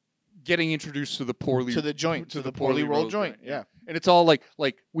are getting introduced to the poorly rolled joint. Yeah. And it's all like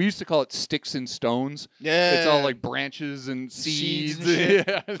we used to call it sticks and stones. Yeah. It's all like branches and seeds. And shit.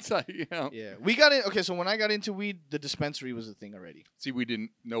 Yeah. It's like, you know. Yeah. We got it. Okay, so when I got into weed, the dispensary was a thing already. See, we didn't.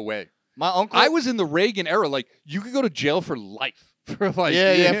 No way. My uncle. I was in the Reagan era. Like you could go to jail for life for like.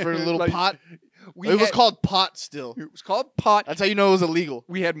 Yeah, for a little pot. It was called pot still. It was called pot. That's how you know it was illegal.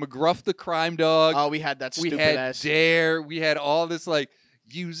 We had McGruff the crime dog. Oh, we had that stupid ass. We had Dare. We had all this like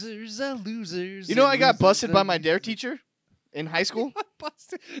users are losers. You know, I got busted by my Dare teacher in high school.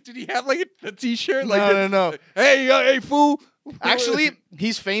 Busted? Did he have like a T-shirt? No. Hey, fool! Actually,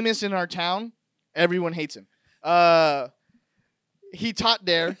 he's famous in our town. Everyone hates him. He taught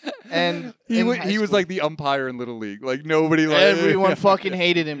Dare, and he was like the umpire in Little League. Like nobody, like everyone fucking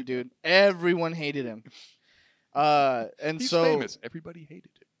hated him, dude. Everyone hated him. And he's so famous. Everybody hated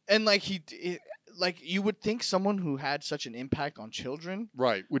him. And like like you would think someone who had such an impact on children,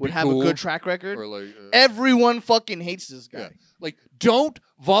 right, would have a good track record. Or like, everyone fucking hates this guy. Yeah. Like, don't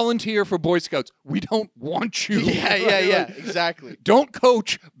volunteer for Boy Scouts. We don't want you. Yeah, exactly. Don't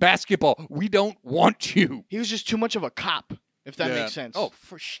coach basketball. We don't want you. He was just too much of a cop. If that makes sense. Oh,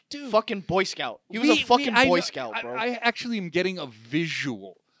 dude. Fucking Boy Scout. He was a fucking Boy Scout, bro. I actually am getting a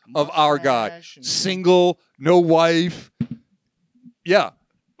visual of our guy. Single, no wife. Yeah.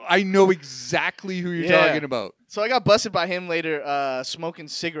 I know exactly who you're talking about. So I got busted by him later smoking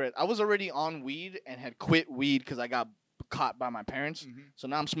cigarette. I was already on weed and had quit weed because I got caught by my parents. Mm-hmm. So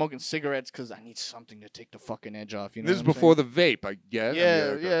now I'm smoking cigarettes because I need something to take the fucking edge off. You know this is before the vape, I guess.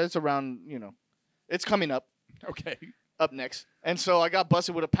 Yeah, it's around, it's coming up. Okay. up next. And so I got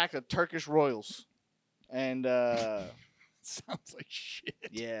busted with a pack of Turkish Royals. And Sounds like shit.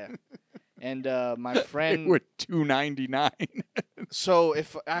 yeah. And my They friend were $2.99. So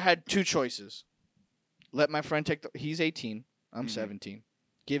if I had two choices, let my friend take he's 18, I'm Mhm. 17.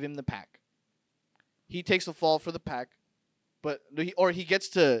 Give him the pack. He takes the fall for the pack, but he gets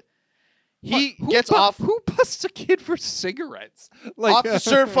to off. Who busts a kid for cigarettes? Like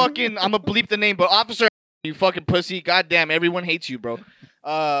Officer fucking I'm gonna bleep the name, but officer, you fucking pussy. Goddamn, everyone hates you, bro.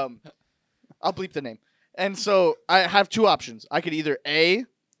 I'll bleep the name. And so I have two options. I could either A,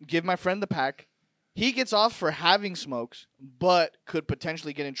 give my friend the pack. He gets off for having smokes, but could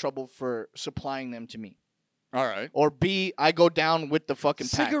potentially get in trouble for supplying them to me. All right. Or B, I go down with the fucking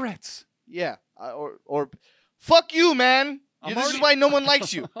pack. Cigarettes. Yeah. Or fuck you, man. This is why no one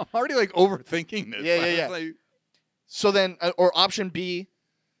likes you. I'm already like overthinking this. Yeah. Like, So then, or option B,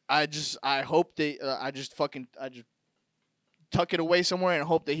 I hope they, I just tuck it away somewhere and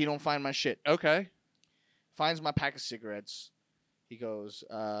hope that he don't find my shit. okay. Finds my pack of cigarettes. He goes,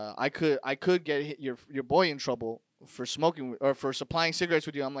 I could get your boy in trouble for smoking or for supplying cigarettes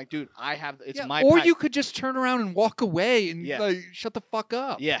with you. I'm like, dude, it's my or pack. you could just turn around and walk away and Yeah. like shut the fuck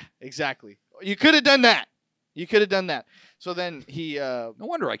up. Yeah, exactly. You could have done that. So then he, No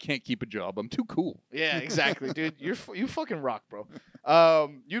wonder I can't keep a job. I'm too cool. yeah, exactly, dude. You fucking rock, bro.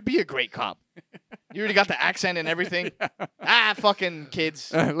 You'd be a great cop. You already got the accent and everything. Fucking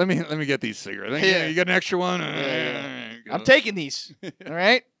kids. Let me get these cigarettes. Yeah. You got an extra one? I'm taking these. All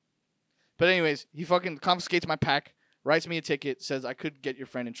right. But anyways, he fucking confiscates my pack, writes me a ticket, says I could get your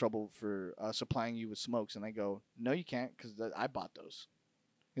friend in trouble for supplying you with smokes, and I go, no, you can't, because I bought those.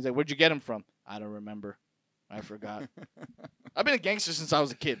 He's like, where'd you get them from? I don't remember. I forgot. I've been a gangster since I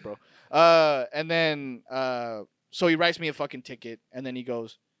was a kid, bro. And then so he writes me a fucking ticket, and then he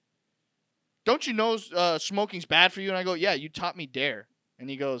goes, don't you know smoking's bad for you? And I go, yeah, you taught me dare. And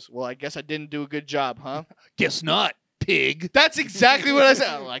he goes, well, I guess I didn't do a good job, huh? Guess not, pig. That's exactly what I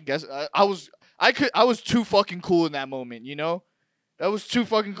said. I guess I was too fucking cool in that moment, you know? That was too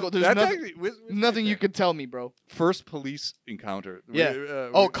fucking cool. There's nothing you could tell me, bro. First police encounter. Yeah.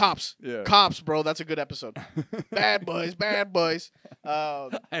 Cops. Yeah. Cops, bro. That's a good episode. Bad boys. I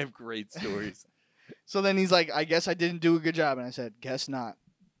have great stories. So then he's like, I guess I didn't do a good job. And I said, guess not.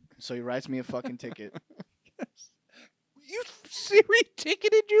 So he writes me a fucking ticket. You Siri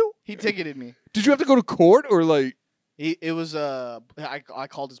ticketed you? He ticketed me. Did you have to go to court or like? It was I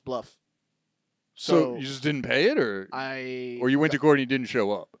called his bluff. So you just didn't pay it, or you went to court and you didn't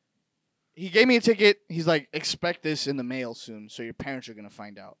show up? He gave me a ticket. He's like, expect this in the mail soon, so your parents are gonna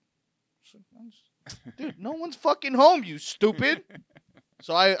find out. Dude, no one's fucking home, you stupid.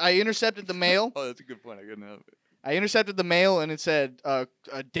 So I intercepted the mail. Oh, that's a good point. I couldn't help it. I intercepted the mail and it said a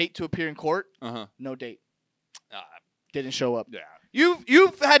date to appear in court. No date. Didn't show up. Yeah.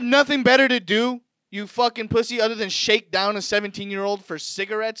 You've had nothing better to do, you fucking pussy, other than shake down a 17-year-old for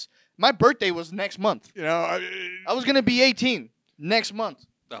cigarettes. My birthday was next month. You know, I was gonna be 18 next month.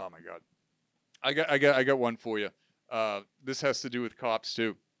 Oh my god. I got one for you. This has to do with cops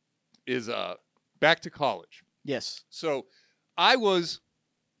too. Is back to college. Yes. So I was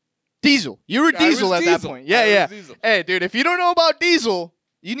Diesel. You were Diesel at that point. Yeah. Hey, dude, if you don't know about Diesel,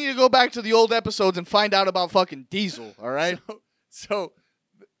 you need to go back to the old episodes and find out about fucking Diesel, all right? So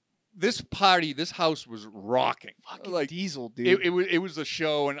this house was rocking. Fucking like Diesel, dude. It was a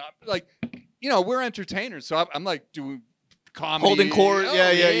show, and we're entertainers, so I'm like doing comedy, holding court. Oh,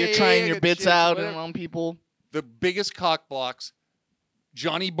 Yeah. You're trying your good bits shit, out whatever. on people. The biggest cock blocks,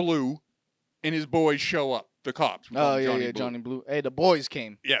 Johnny Blue and his boys show up. The cops. We call Oh, them yeah, Johnny Blue. Hey, the boys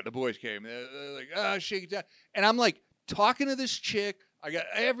came. Yeah, the boys came. They're like, shake it down. And I'm like talking to this chick. I got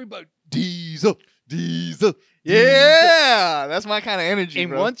everybody. Diesel. Yeah, that's my kind of energy, And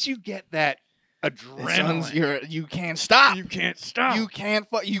bro. once you get that adrenaline, you can't stop. you can't stop. You can't.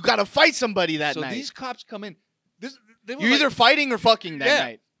 You gotta fight somebody that So night. these cops come in. They were You're either fighting or fucking that Yeah.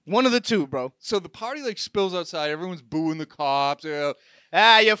 night. One of the two, bro. So the party like spills outside. Everyone's booing the cops. You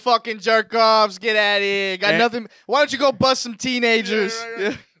fucking jerk offs. Get out of here. Got And- nothing. Why don't you go bust some teenagers?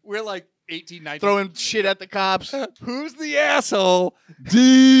 Right. We're like 18, 19. Throwing shit at the cops. Who's the asshole?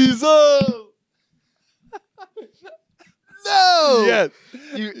 Diesel. No. Yes.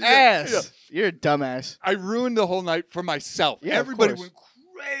 You Yeah, ass. yeah. You're a dumbass. I ruined the whole night for myself. Yeah, of Everybody course. went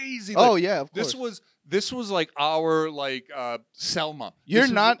crazy. Oh Like, yeah, of course. this was like our Selma. You're This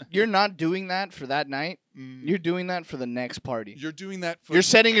was- not doing that for that night. Mm, You're doing that for the next party. you're doing that for You're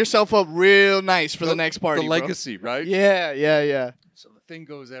setting yourself up real nice for the next party. the bro. legacy, right? Yeah. So the thing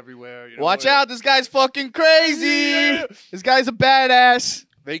goes everywhere. Watch out, this guy's fucking crazy. Yeah. This guy's a badass.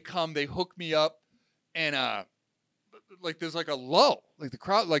 They come, they hook me up, and like there's like a lull, like the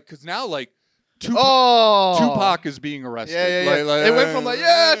crowd, like because now like Oh, Tupac is being arrested. Yeah. It went from like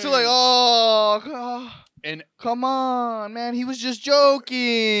to like God. And Come on, man. He was just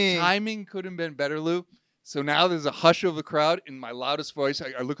joking. timing couldn't have been better, Lou. So now there's a hush of the crowd. In my loudest voice,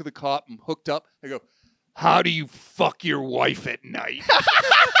 I look at the cop. I'm hooked up. I go, "How do you fuck your wife at night?"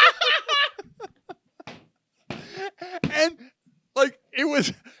 And like it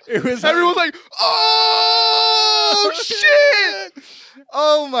was. Everyone's like, "Oh shit!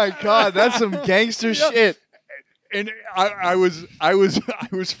 Oh my god, that's some gangster shit." And I was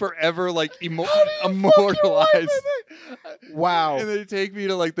forever like immortalized. Wow. And they take me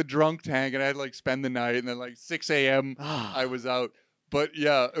to like the drunk tank, and I had to like spend the night, and then like 6 a.m. I was out. But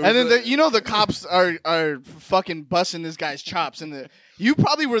yeah, it was and then the cops are fucking busting this guy's chops, and you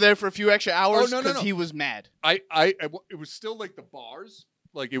probably were there for a few extra hours because he was mad. It was still like the bars,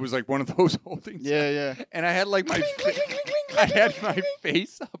 like it was like one of those holdings. Yeah. And I had like my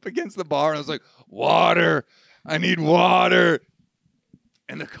face up against the bar, and I was like, "Water, I need water."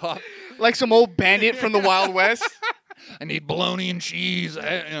 And the cop, like some old bandit from the Wild West. I need bologna and cheese.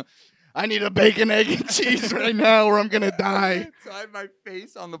 I need a bacon, egg, and cheese right now, or I'm gonna die. So I had my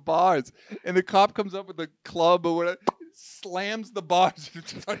face on the bars, and the cop comes up with a club or whatever, slams the bars.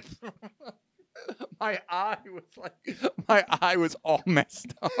 My eye was all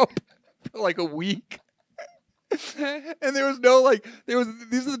messed up for like a week. And there was no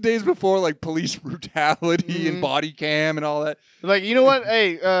these are the days before like police brutality and body cam and all that. Like, you know what?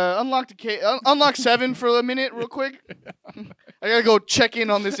 Hey, unlock 7 for a minute real quick. I gotta go check in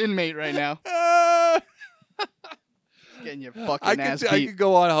on this inmate right now. Getting your fucking ass beat. I could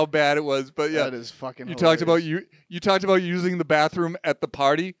go on how bad it was, but yeah. That is fucking You hilarious. talked about using the bathroom at the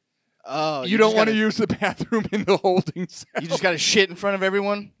party. Oh, you don't want to use the bathroom in the holding cell. You just gotta shit in front of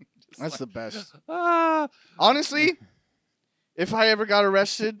everyone. That's the best. Honestly, if I ever got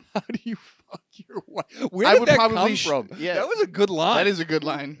arrested, how do you fuck your wife? Where did that come from? Yeah, that was a good line. That is a good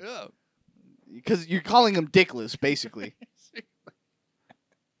line. Yeah, because you're calling him dickless, basically.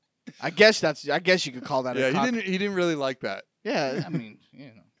 I guess you could call that. Yeah, a cock. he didn't really like that. Yeah, I mean,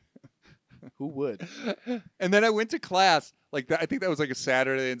 who would? And then I went to class. Like that, I think that was like a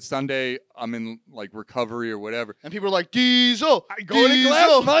Saturday and Sunday. I'm in like recovery or whatever. And people are like, Diesel. I go to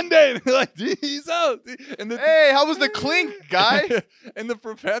class Monday. And they're like, Diesel. And hey, how was the clink, guy? And the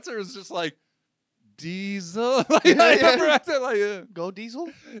professor is just like, Diesel. Go Diesel.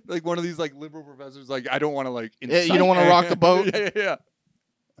 Like one of these like liberal professors. Like I don't want to like. You don't want to rock the boat. Yeah.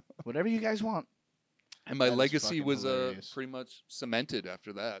 Whatever you guys want. And my legacy was pretty much cemented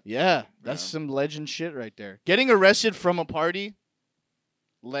after that. Yeah, that's some legend shit right there. Getting arrested from a party,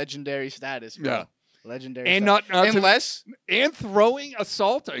 legendary status. Bro. Yeah, legendary. And status. and throwing,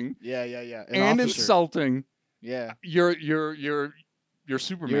 assaulting. Yeah. And insulting. Yeah. You're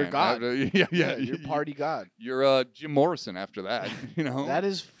Superman. You're God. Yeah. You're party God. You're Jim Morrison after that. You know. That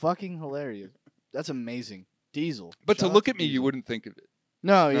is fucking hilarious. That's amazing. Diesel. But to look at me, you wouldn't think of it.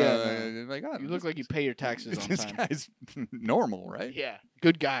 No, yeah. Like, you look like you pay your taxes on this time. This guy's normal, right? Yeah,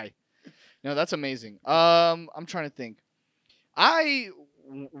 good guy. No, that's amazing. I'm trying to think. Okay,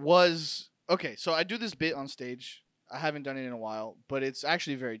 so I do this bit on stage. I haven't done it in a while, but it's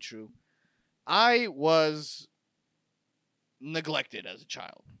actually very true. I was neglected as a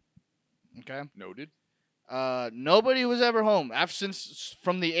child. Okay? Noted. Nobody was ever home. Since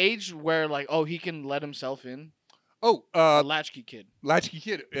from the age where like, oh, he can let himself in. Oh, a latchkey kid. Latchkey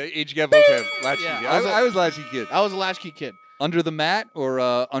kid. Age gap vocab. Latchkey. Yeah, I was latchkey kid. I was a latchkey kid. Under the mat or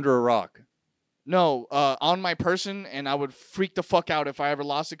under a rock? No, on my person, and I would freak the fuck out if I ever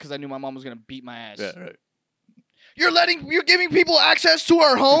lost it because I knew my mom was gonna beat my ass. Yeah, right. You're giving people access to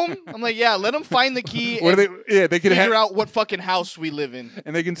our home? I'm like, yeah, let them find the key. They can figure out what fucking house we live in,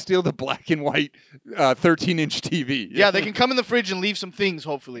 and they can steal the black and white 13-inch TV. Yeah, they can come in the fridge and leave some things.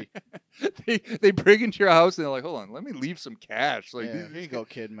 Hopefully, they break into your house and they're like, hold on, let me leave some cash. Like, here you go,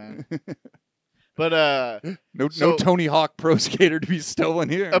 kid, man. But no Tony Hawk Pro Skater to be stolen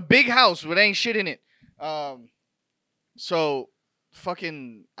here. A big house with ain't shit in it. So.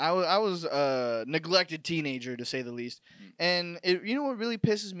 Fucking, I was a neglected teenager to say the least, and you know what really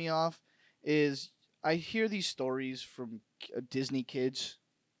pisses me off is I hear these stories from Disney kids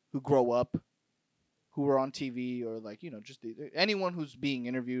who grow up, who are on TV or like just anyone who's being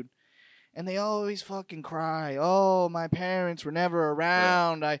interviewed, and they always fucking cry. Oh, my parents were never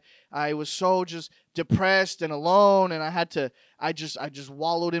around. Yeah. I was so just depressed and alone, and I just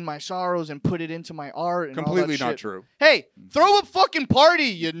wallowed in my sorrows and put it into my art. And completely all that not shit. True. Hey, throw a fucking party,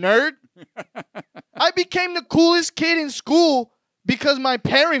 you nerd. I became the coolest kid in school because my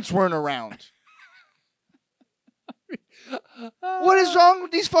parents weren't around. What is wrong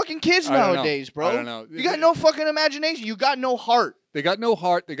with these fucking kids I don't know. nowadays, bro? I don't know. You got no fucking imagination. You got no heart. They got no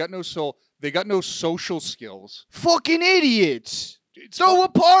heart. They got no soul. They got no social skills. Fucking idiots. It's Throw a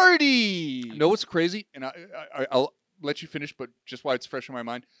party. You know what's crazy? And I'll let you finish, but just while it's fresh in my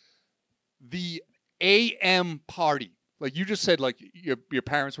mind, the AM party. Like you just said, like your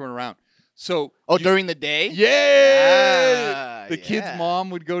parents weren't around. So During the day? yeah, the kid's yeah. mom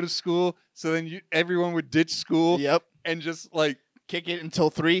would go to school. So then everyone would ditch school Yep. and just like Kick it until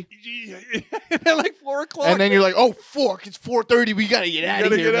 3. at like 4 o'clock. And then you're like, oh, fuck, it's 4:30. We got to get out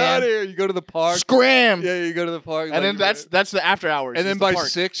of here, get man. out of here. You go to the park. Scram. Yeah, you go to the park. And then like, that's the after hours. and then by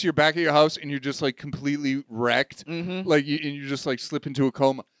 6, you're back at your house and you're just like completely wrecked. Mm-hmm. Like and you just like slip into a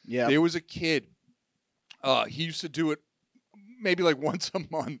coma. Yeah. There was a kid. He used to do it maybe like once a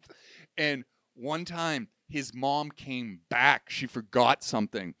month. And one time his mom came back. She forgot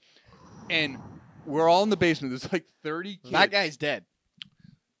something. And we're all in the basement. There's like 30 kids. That guy's dead.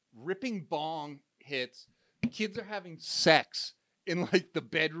 Ripping bong hits. Kids are having sex in like the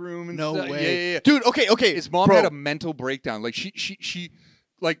bedroom and No stuff. way. Yeah. Dude, okay. His mom bro. had a mental breakdown. Like she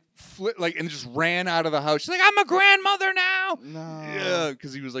like and just ran out of the house. She's like, I'm a grandmother now. No. Yeah,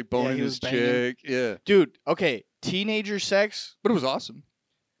 because he was like boning he his was banging. chick. Yeah, Dude, okay. Teenager sex. but it was awesome.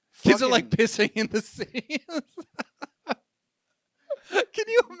 Kids are like Fucking- pissing in the sand. Can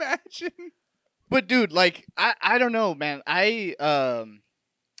you imagine? But dude, like I don't know, man. I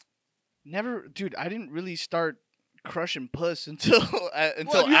never, dude. I didn't really start crushing puss until Well, you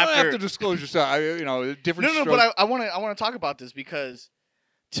after. don't have to disclose yourself. Different. No, strokes. but I want to talk about this because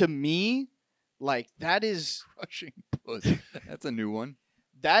to me, like that is Crushing puss. That's a new one.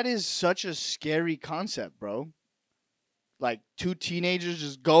 that is such a scary concept, bro. Like 2 teenagers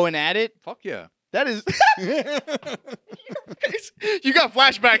just going at it. Fuck yeah. That is. You got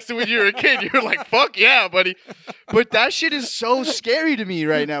flashbacks to when you were a kid. You're like, fuck yeah, buddy. But that shit is so scary to me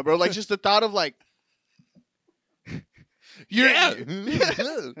right now, bro. Like, just the thought of, like. Yeah. Yeah,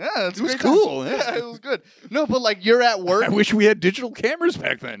 it's It was great cool, time. yeah. It was good. No, but, like, you're at work. I wish we had digital cameras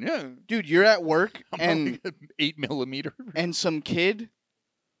back then. Yeah. Dude, you're at work, I'm and only 8mm. and some kid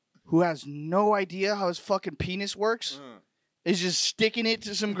who has no idea how his fucking penis works is just sticking it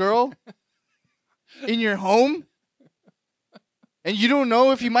to some girl in your home. And you don't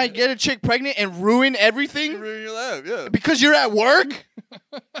know if you might get a chick pregnant and ruin everything Ruin your life, yeah. because you're at work?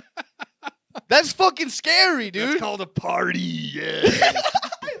 That's fucking scary, dude. That's called a party. Yeah.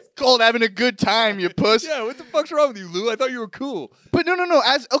 It's called having a good time, you puss. Yeah. What the fuck's wrong with you, Lou? I thought you were cool. But no.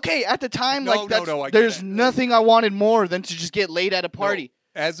 At the time, No, like that's, no, I get there's it. nothing I wanted more than to just get laid at a party.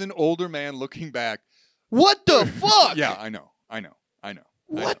 As an older man looking back. What the fuck? Yeah, I know.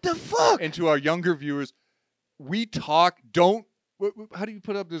 What the fuck? And to our younger viewers, we talk. Don't. How do you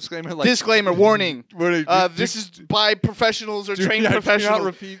put up the disclaimer? Like Disclaimer, warning. This do- is by professionals or do- trained yeah, do professionals. not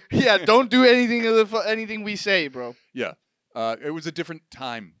repeat. Yeah, don't do anything anything we say, bro. Yeah. It was a different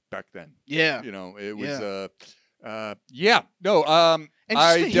time back then. Yeah. You know, it was. Yeah. Yeah. No. And just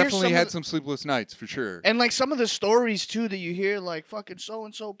I to hear definitely some had of the- some sleepless nights for sure. And like some of the stories too that you hear, like fucking so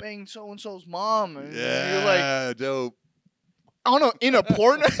and so banged so and so's mom, and you're like, dope. I don't know, in a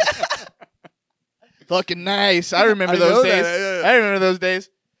porno. Fucking nice. I remember I those know days. that, yeah. I remember those days.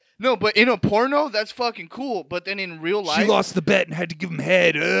 No, but in a porno, that's fucking cool. But then in real life, She lost the bet and had to give him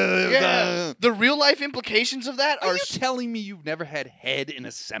head. yeah, the real life implications of that Are are you telling me you've never had head in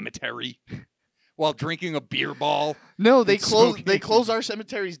a cemetery while drinking a beer ball? no. They and close. smoking. They close our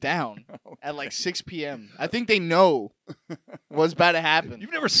cemeteries down at like 6 p.m. I think they know what's about to happen.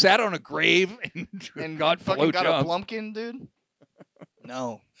 You've never sat on a grave and got fucking got a blowjobs? Blumpkin, dude.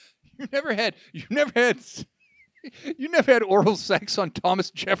 No. You never had oral sex on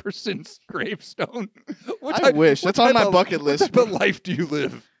Thomas Jefferson's gravestone. I wish. That's on my bucket list, What type of life do you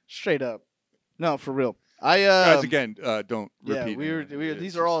live? Straight up. No, for real. I Guys, again, don't yeah, repeat. we were it.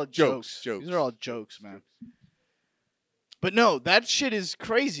 these It's are all jokes. jokes. These are all jokes, man. But no, that shit is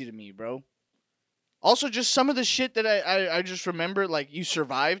crazy to me, bro. Also, just some of the shit that I just remember, like you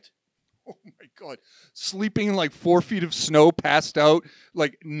survived. Oh my god, sleeping in like 4 feet of snow, passed out,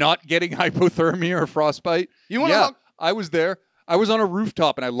 like not getting hypothermia or frostbite. You want to? Yeah, I was there. I was on a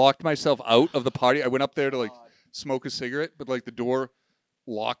rooftop and I locked myself out of the party. I went up there to like smoke a cigarette, but like the door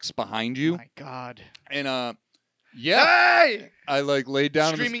locks behind you. My God. And yeah, Hey! I like laid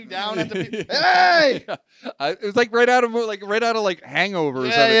down, Screaming down at the people. Hey! Hey! It was like right out of Hangover.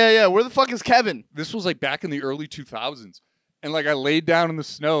 Or something. Yeah. Where the fuck is Kevin? This was like back in the early 2000s. And like I laid down in the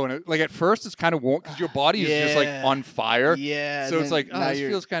snow, and like at first it's kind of warm because your body is just like Yeah. on fire. Yeah. So it's like, oh, now this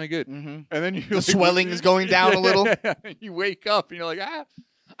you're- feels kind of good. Mhm. And then you The swelling is going down a little. You wake up and you're like,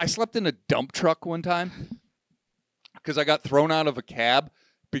 I slept in a dump truck one time. because I got thrown out of a cab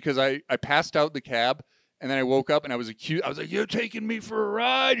because I passed out the cab. And then I woke up and I was accused. I was like, "You're taking me for a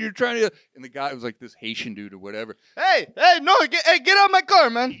ride. You're trying to." And the guy was like this Haitian dude or whatever. Hey, no, get out of my car,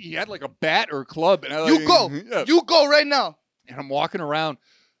 man. He had like a bat or a club. And I You go. Yeah. You go right now. And I'm walking around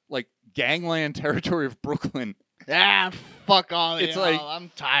like gangland territory of Brooklyn. Ah, fuck all. It's y'all. like I'm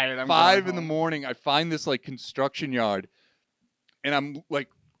tired. I'm 5 going in the home. morning. I find this like construction yard, and I'm like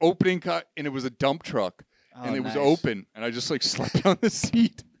opening cut, and it was a dump truck, and it was open, and I just like slept on the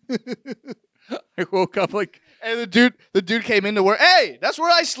seat. I woke up like, and the dude came into work. Hey, that's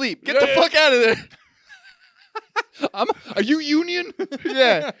where I sleep. Get the fuck out of there. Are you union?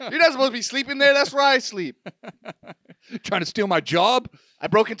 Yeah, you're not supposed to be sleeping there. That's where I sleep. Trying to steal my job? I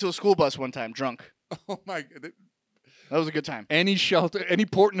broke into a school bus one time, drunk. Oh my god! That was a good time. Any shelter, any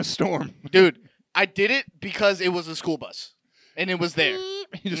port in a storm, Dude. I did it because it was a school bus, and it was there.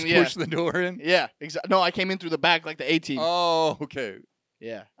 You just Yeah. push the door in. Yeah, exactly. No, I came in through the back like the A-team. Oh, okay.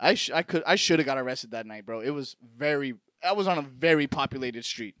 Yeah, I should have got arrested that night, bro. I was on a very populated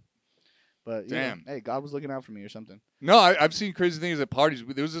street. But Damn. Hey, God was looking out for me or something. No, I've seen crazy things at parties.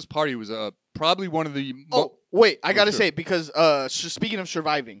 There was this party. It was probably one of the. Oh, wait, I gotta sure. say because speaking of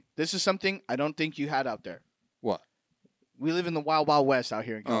surviving, this is something I don't think you had out there. What? We live in the wild, wild west out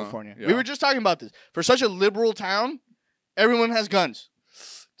here in California. Yeah. We were just talking about this. For such a liberal town, everyone has guns.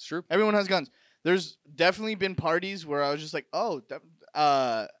 It's true. Everyone has guns. There's definitely been parties where I was just like, oh,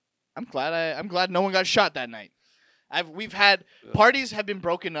 I'm glad no one got shot that night. We've had parties have been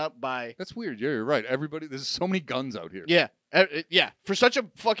broken up by. That's weird. Yeah, you're right. Everybody, there's so many guns out here. Yeah, yeah. For such a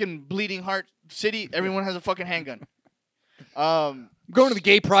fucking bleeding heart city, everyone has a fucking handgun. I'm going to the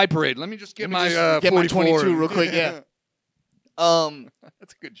gay pride parade. Let me just get my get my 44. 22 real quick. Yeah.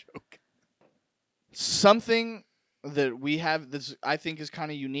 That's a good joke. Something that we have this I think is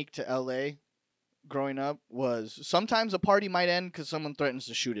kind of unique to LA growing up was sometimes a party might end because someone threatens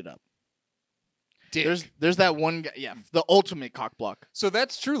to shoot it up. Dick. There's that one guy, yeah, the ultimate cock block. So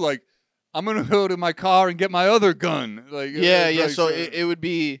that's true. Like, I'm gonna go to my car and get my other gun. Like, Yeah, it's yeah. like, So it would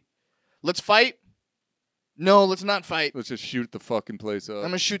be, let's fight. No, let's not fight. let's just shoot the fucking place up. I'm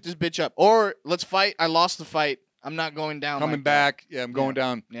gonna shoot this bitch up. Or let's fight. I lost the fight. I'm not going down. Coming like that. back. Yeah, I'm going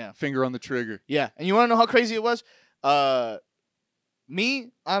down. Yeah, Finger on the trigger. yeah. And you want to know how crazy it was?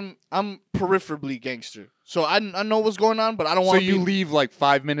 Me, I'm peripherally gangster. So I know what's going on, but I don't So want to you leave like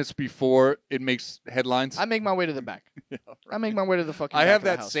 5 minutes before it makes headlines. I make my way to the back. Yeah, I make my way to the fucking. I back have of the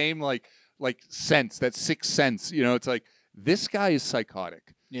that house. same like sense, that sixth sense. You know, it's like this guy is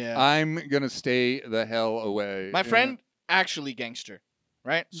psychotic. Yeah. I'm gonna stay the hell away. My you know? friend actually gangster,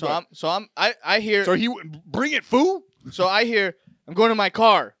 right? So Right. I hear So he bring it, fool. so I hear I'm going to my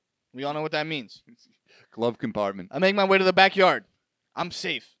car. We all know what that means. Glove compartment. I make my way to the backyard. I'm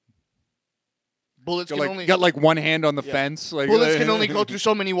safe. Bullets Got like one hand on the Yeah. fence. Like bullets can only go through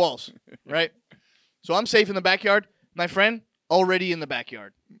so many walls, right? So I'm safe in the backyard. My friend already in the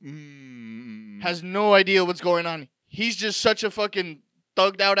backyard. Has no idea what's going on. He's just such a fucking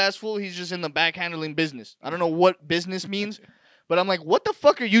thugged out ass fool. He's just in the back handling business. I don't know what business means, but I'm like, what the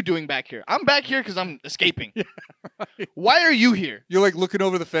fuck are you doing back here? I'm back here because I'm escaping. Right. Why are you here? You're like looking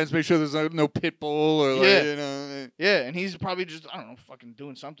over the fence, make sure there's no pit bull or like, Yeah. you know. Yeah, and he's probably just, I don't know, fucking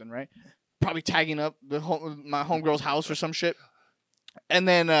doing something, right? Probably tagging up my homegirl's house or some shit. And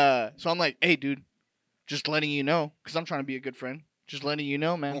then, so I'm like, hey, dude, just letting you know, because I'm trying to be a good friend. Just letting you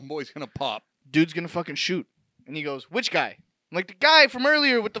know, man. Homeboy's gonna pop. Dude's gonna fucking shoot. And he goes, which guy? I'm like, the guy from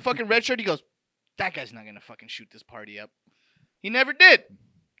earlier with the fucking red shirt. He goes, that guy's not gonna fucking shoot this party up. He never did.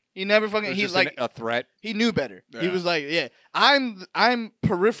 He never fucking. There's He's just like, a threat. he knew better. He Yeah. was like, yeah, I'm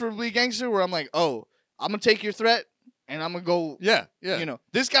peripherally gangster where I'm like, oh, I'm gonna take your threat and I'm gonna go. Yeah, yeah. You know,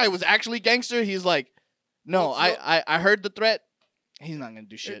 this guy was actually gangster. He's like, no, Well, I heard the threat. He's not gonna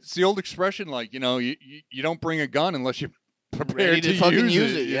do shit. It's the old expression, like, you know, you don't bring a gun unless you're prepared Ready to fucking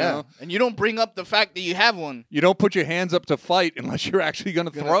use it. You yeah. know? And you don't bring up the fact that you have one. You don't put your hands up to fight unless you're actually gonna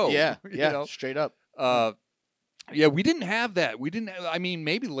throw. Yeah, you yeah, know? straight up. Yeah, we didn't have that. We didn't. I mean,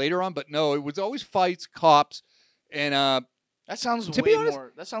 maybe later on, but no, it was always fights, cops, and That sounds to way be honest,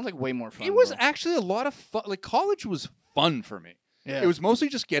 more. That sounds like way more fun. it was bro. actually a lot of fun. Like college was fun for me. Yeah. It was mostly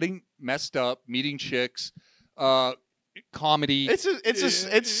just getting messed up, meeting chicks, comedy.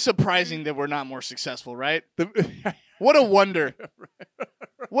 It's surprising that we're not more successful, right? The- What a wonder.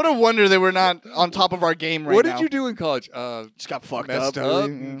 What a wonder that we're not on top of our game right what now. did you do in college? Just got fucked Messed up. up.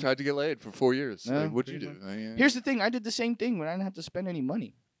 really, yeah. Tried to get laid for 4 years. Yeah, Like, what'd you pretty do? Here's the thing. I did the same thing when I didn't have to spend any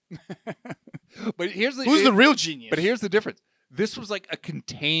money. but here's the Who's the real genius? But here's the difference. This was like a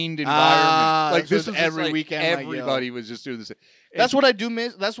contained environment. Like so this it's was every just like weekend, like, yo. everybody was just doing the same. That's what I do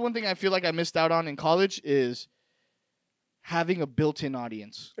miss. That's one thing I feel like I missed out on in college is having a built-in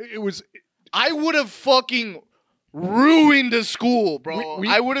audience. It was. I would have fucking ruined the school, bro. We-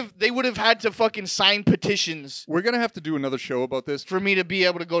 They would have had to fucking sign petitions We're gonna have to do another show about this, for me to be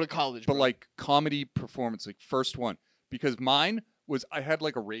able to go to college. but bro. like comedy performance, like first one, because mine was I had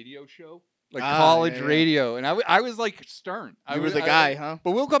like a radio show, like college yeah. radio, and I was like stern. I you were was the guy, huh?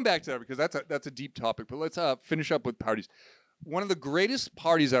 But we'll come back to that because that's a deep topic. But let's finish up with parties. One of the greatest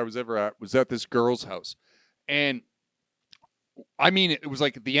parties I was ever at was at this girl's house, and I mean it was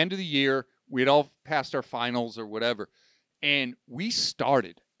like at the end of the year. We had all passed our finals or whatever, and we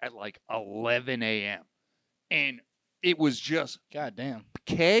started at like 11 a.m. and it was just God damn.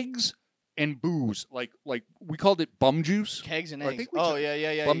 kegs and booze, like we called it bum juice. Kegs and I eggs. think we Oh took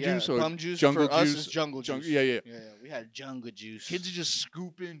yeah. bum juice or Bum juice jungle for us juice. is jungle juice. Yeah. Yeah, we had jungle juice. Kids are just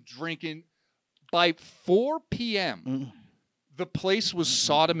scooping, drinking. By 4 p.m., Mm. the place was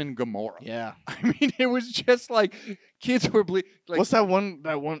Sodom and Gomorrah. Yeah. I mean, it was just like kids were like, What's that one?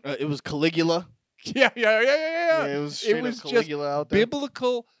 It was Caligula. yeah. It was straight was up just Caligula out there.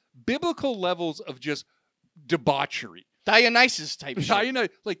 biblical levels of just debauchery. Dionysus type Yeah, shit. you know,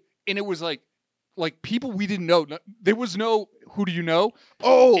 and it was like people we didn't know. There was no who do you know?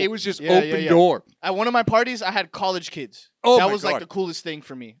 Oh, It was just yeah, open yeah. door. At one of my parties, I had college kids. Oh, that my was like God. the coolest thing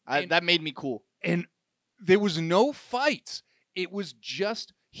for me. And- That made me cool. And there was no fights. It was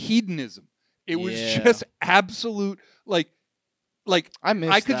just hedonism. It was Yeah. just absolute like I miss.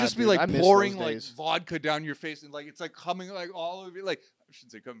 I could that, just be dude. I like miss pouring those like days. vodka down your face and like it's like coming like all over you. Like I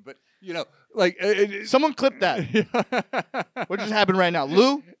shouldn't say coming, but you know, like Someone clip that. What just happened right now,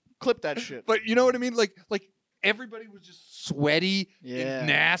 Lou? Clip that shit. But you know what I mean? Like everybody was just sweaty Yeah. and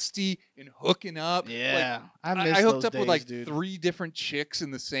nasty and hooking up. Yeah, Like, I miss I hooked those up with days, like dude. 3 different chicks in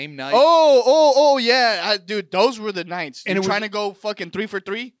the same night. Oh, yeah, dude. Those were the nights. And And it was- trying to go fucking 3 for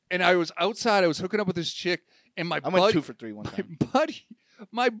 3. And I was outside. I was hooking up with this chick, and I went 2 for 3 one time.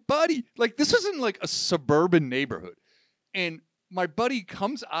 my buddy, like this isn't like a suburban neighborhood, and my buddy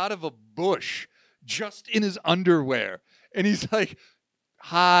comes out of a bush just in his underwear, and he's like,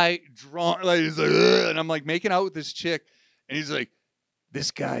 "Hi, drunk," like he's like, "Ugh," and I'm like making out with this chick, and he's like,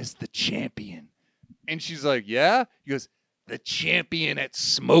 "This guy's the champion," and she's like, "Yeah," he goes, "The champion at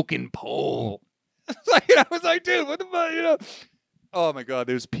smoking pole." I was like, dude, what the fuck, you know? Oh my God,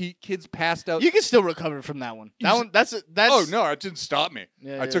 there's kids passed out. You can still recover from that one. That You- one. That's. Oh no, it didn't stop me.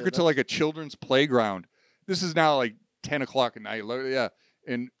 Yeah, I took her to like a children's playground. This is now like 10 o'clock at night. Yeah,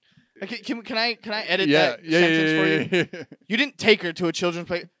 and Okay, can I edit that sentence for you? yeah. You didn't take her to a children's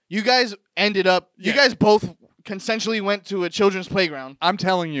play. You guys ended up. You Yeah. guys both consensually went to a children's playground. I'm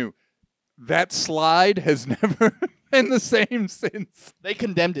telling you, that slide has never been the same since. They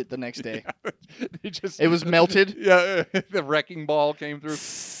condemned it the next day. They just It was melted. Yeah, the wrecking ball came through.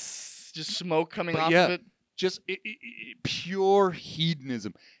 Just smoke coming But off yeah. of it. Just pure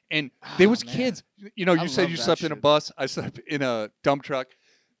hedonism. And there was man. kids. You know, I you said love you that slept in a shit. bus. I slept in a dump truck.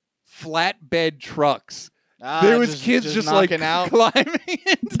 Flatbed trucks. Ah, There was kids just like knocking out. climbing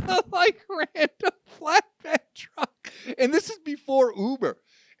into like random flatbed truck, and this is before Uber,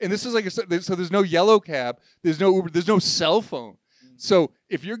 and this is like so there's no yellow cab, there's no Uber, there's no cell phone. So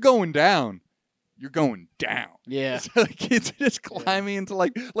if you're going down, you're going down. Yeah. So the kids are just climbing into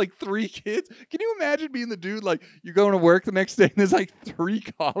like 3 kids. Can you imagine being the dude like you're going to work the next day and there's like 3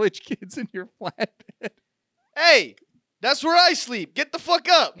 college kids in your flatbed? Hey, that's where I sleep. Get the fuck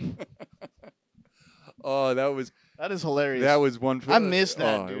up. Oh, that That is hilarious. was one. For, I miss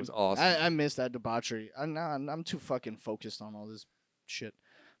that, oh, dude. It was awesome. I miss that debauchery. I'm too fucking focused on all this shit.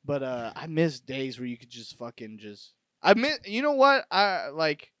 But I miss days where you could just fucking just. I miss. You know what?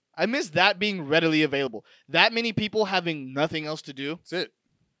 I miss that being readily available. That many people having nothing else to do. That's it,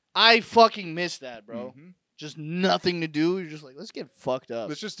 I fucking miss that, bro. Mhm. Just nothing to do. You're just like, let's get fucked up.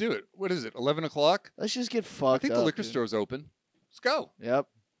 Let's just do it. What is it? 11 o'clock? Let's just get I fucked think up. the liquor dude. store's open. Let's go. Yep.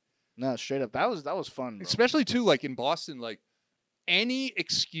 No, straight up. That was fun. Bro. Especially too, like in Boston, like any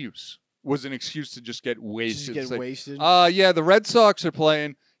excuse was an excuse to just get wasted. Just get It's like, wasted. yeah, the Red Sox are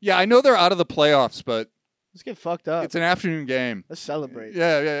playing. Yeah, I know they're out of the playoffs, but Let's get fucked up. it's an afternoon game. Let's celebrate.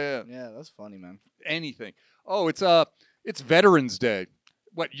 Yeah. Yeah, that's funny, man. Anything. Oh, it's Veterans Day.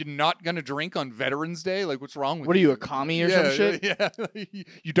 What, you're not gonna drink on Veterans Day? Like, what's wrong with What are you? you, a commie or yeah, some shit? Yeah.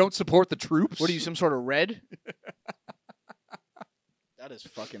 You don't support the troops? What are you, some sort of red? That is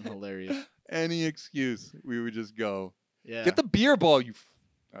fucking hilarious. Any excuse, we would just go. Yeah. Get the beer ball, you.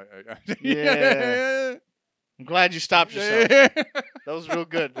 Yeah. I'm glad you stopped yourself. Yeah. That was real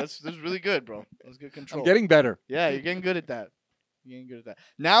good. That's really good, bro. That was good control. I'm getting better. Yeah, you're getting good at that. You're getting good at that.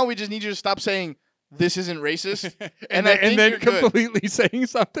 Now we just need you to stop saying this isn't racist, and I then, think you're good. completely saying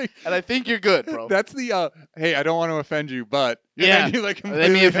something. and I think you're good, bro. That's the hey, I don't want to offend you, but and Yeah. then you, like, Let me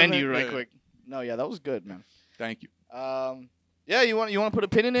completely offend you right yeah. quick. No, yeah, that was good, man. Thank you. Yeah, you want to put a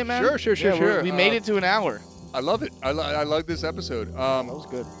pin in it, man? Sure, Yeah, sure. We made it to an hour. I love it. I love this episode. That was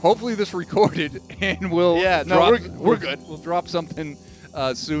good. Hopefully this recorded, and we'll Yeah, no, drop, we're good. We'll drop something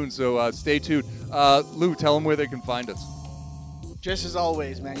soon, so stay tuned. Lou, tell them where they can find us. Just as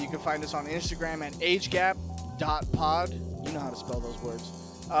always, man, you can find us on Instagram at agegap.pod. You know how to spell those words.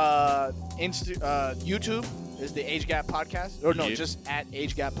 YouTube is the Age Gap Podcast. Or no, Yeah. just at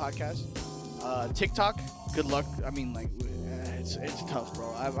Age Gap Podcast. TikTok, good luck. I mean, like, it's tough,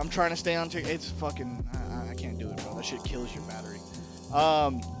 bro. I'm trying to stay on TikTok. It's fucking, I can't do it, bro. That shit kills your battery.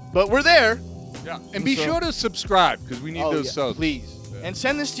 But we're there. Yeah, and be So- sure to subscribe because we need those yeah, subs. please. Yeah. And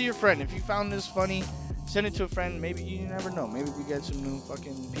send this to your friend. If you found this funny, send it to a friend. Maybe you never know. Maybe we get some new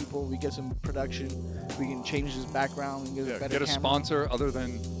fucking people. We get some production. We can change his background. We can get a better Get a camera sponsor other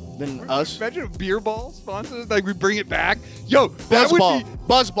than us. Imagine a beer ball sponsor. Like we bring it back. Yo, that Buzzball,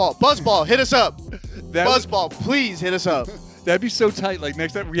 would Buzzball, hit us up. be that would- Buzzball, please hit us up. that'd be so tight. Like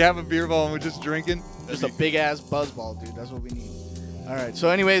next time we have a beer ball and we're just drinking. Just a big ass buzzball, dude. That's what we need. All right. So,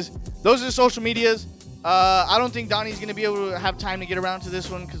 anyways, those are the social medias. I don't think Donnie's gonna be able to have time to get around to this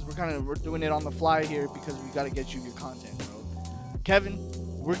one because we're doing it on the fly here because we gotta get you your content, bro. Kevin,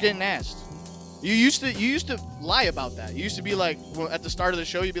 we're getting asked. You used to lie about that. You used to be like, well, at the start of the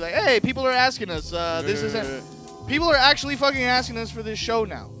show, you'd be like, "Hey, people are asking us. This isn't." People are actually fucking asking us for this show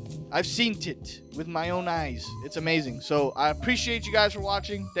now. I've seen it with my own eyes. It's amazing. So I appreciate you guys for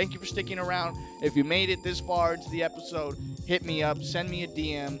watching. Thank you for sticking around. If you made it this far into the episode, hit me up, send me a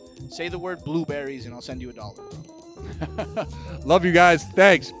DM, say the word blueberries, and I'll send you $1. Love you guys.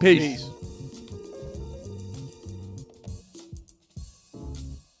 Thanks. Peace. Peace.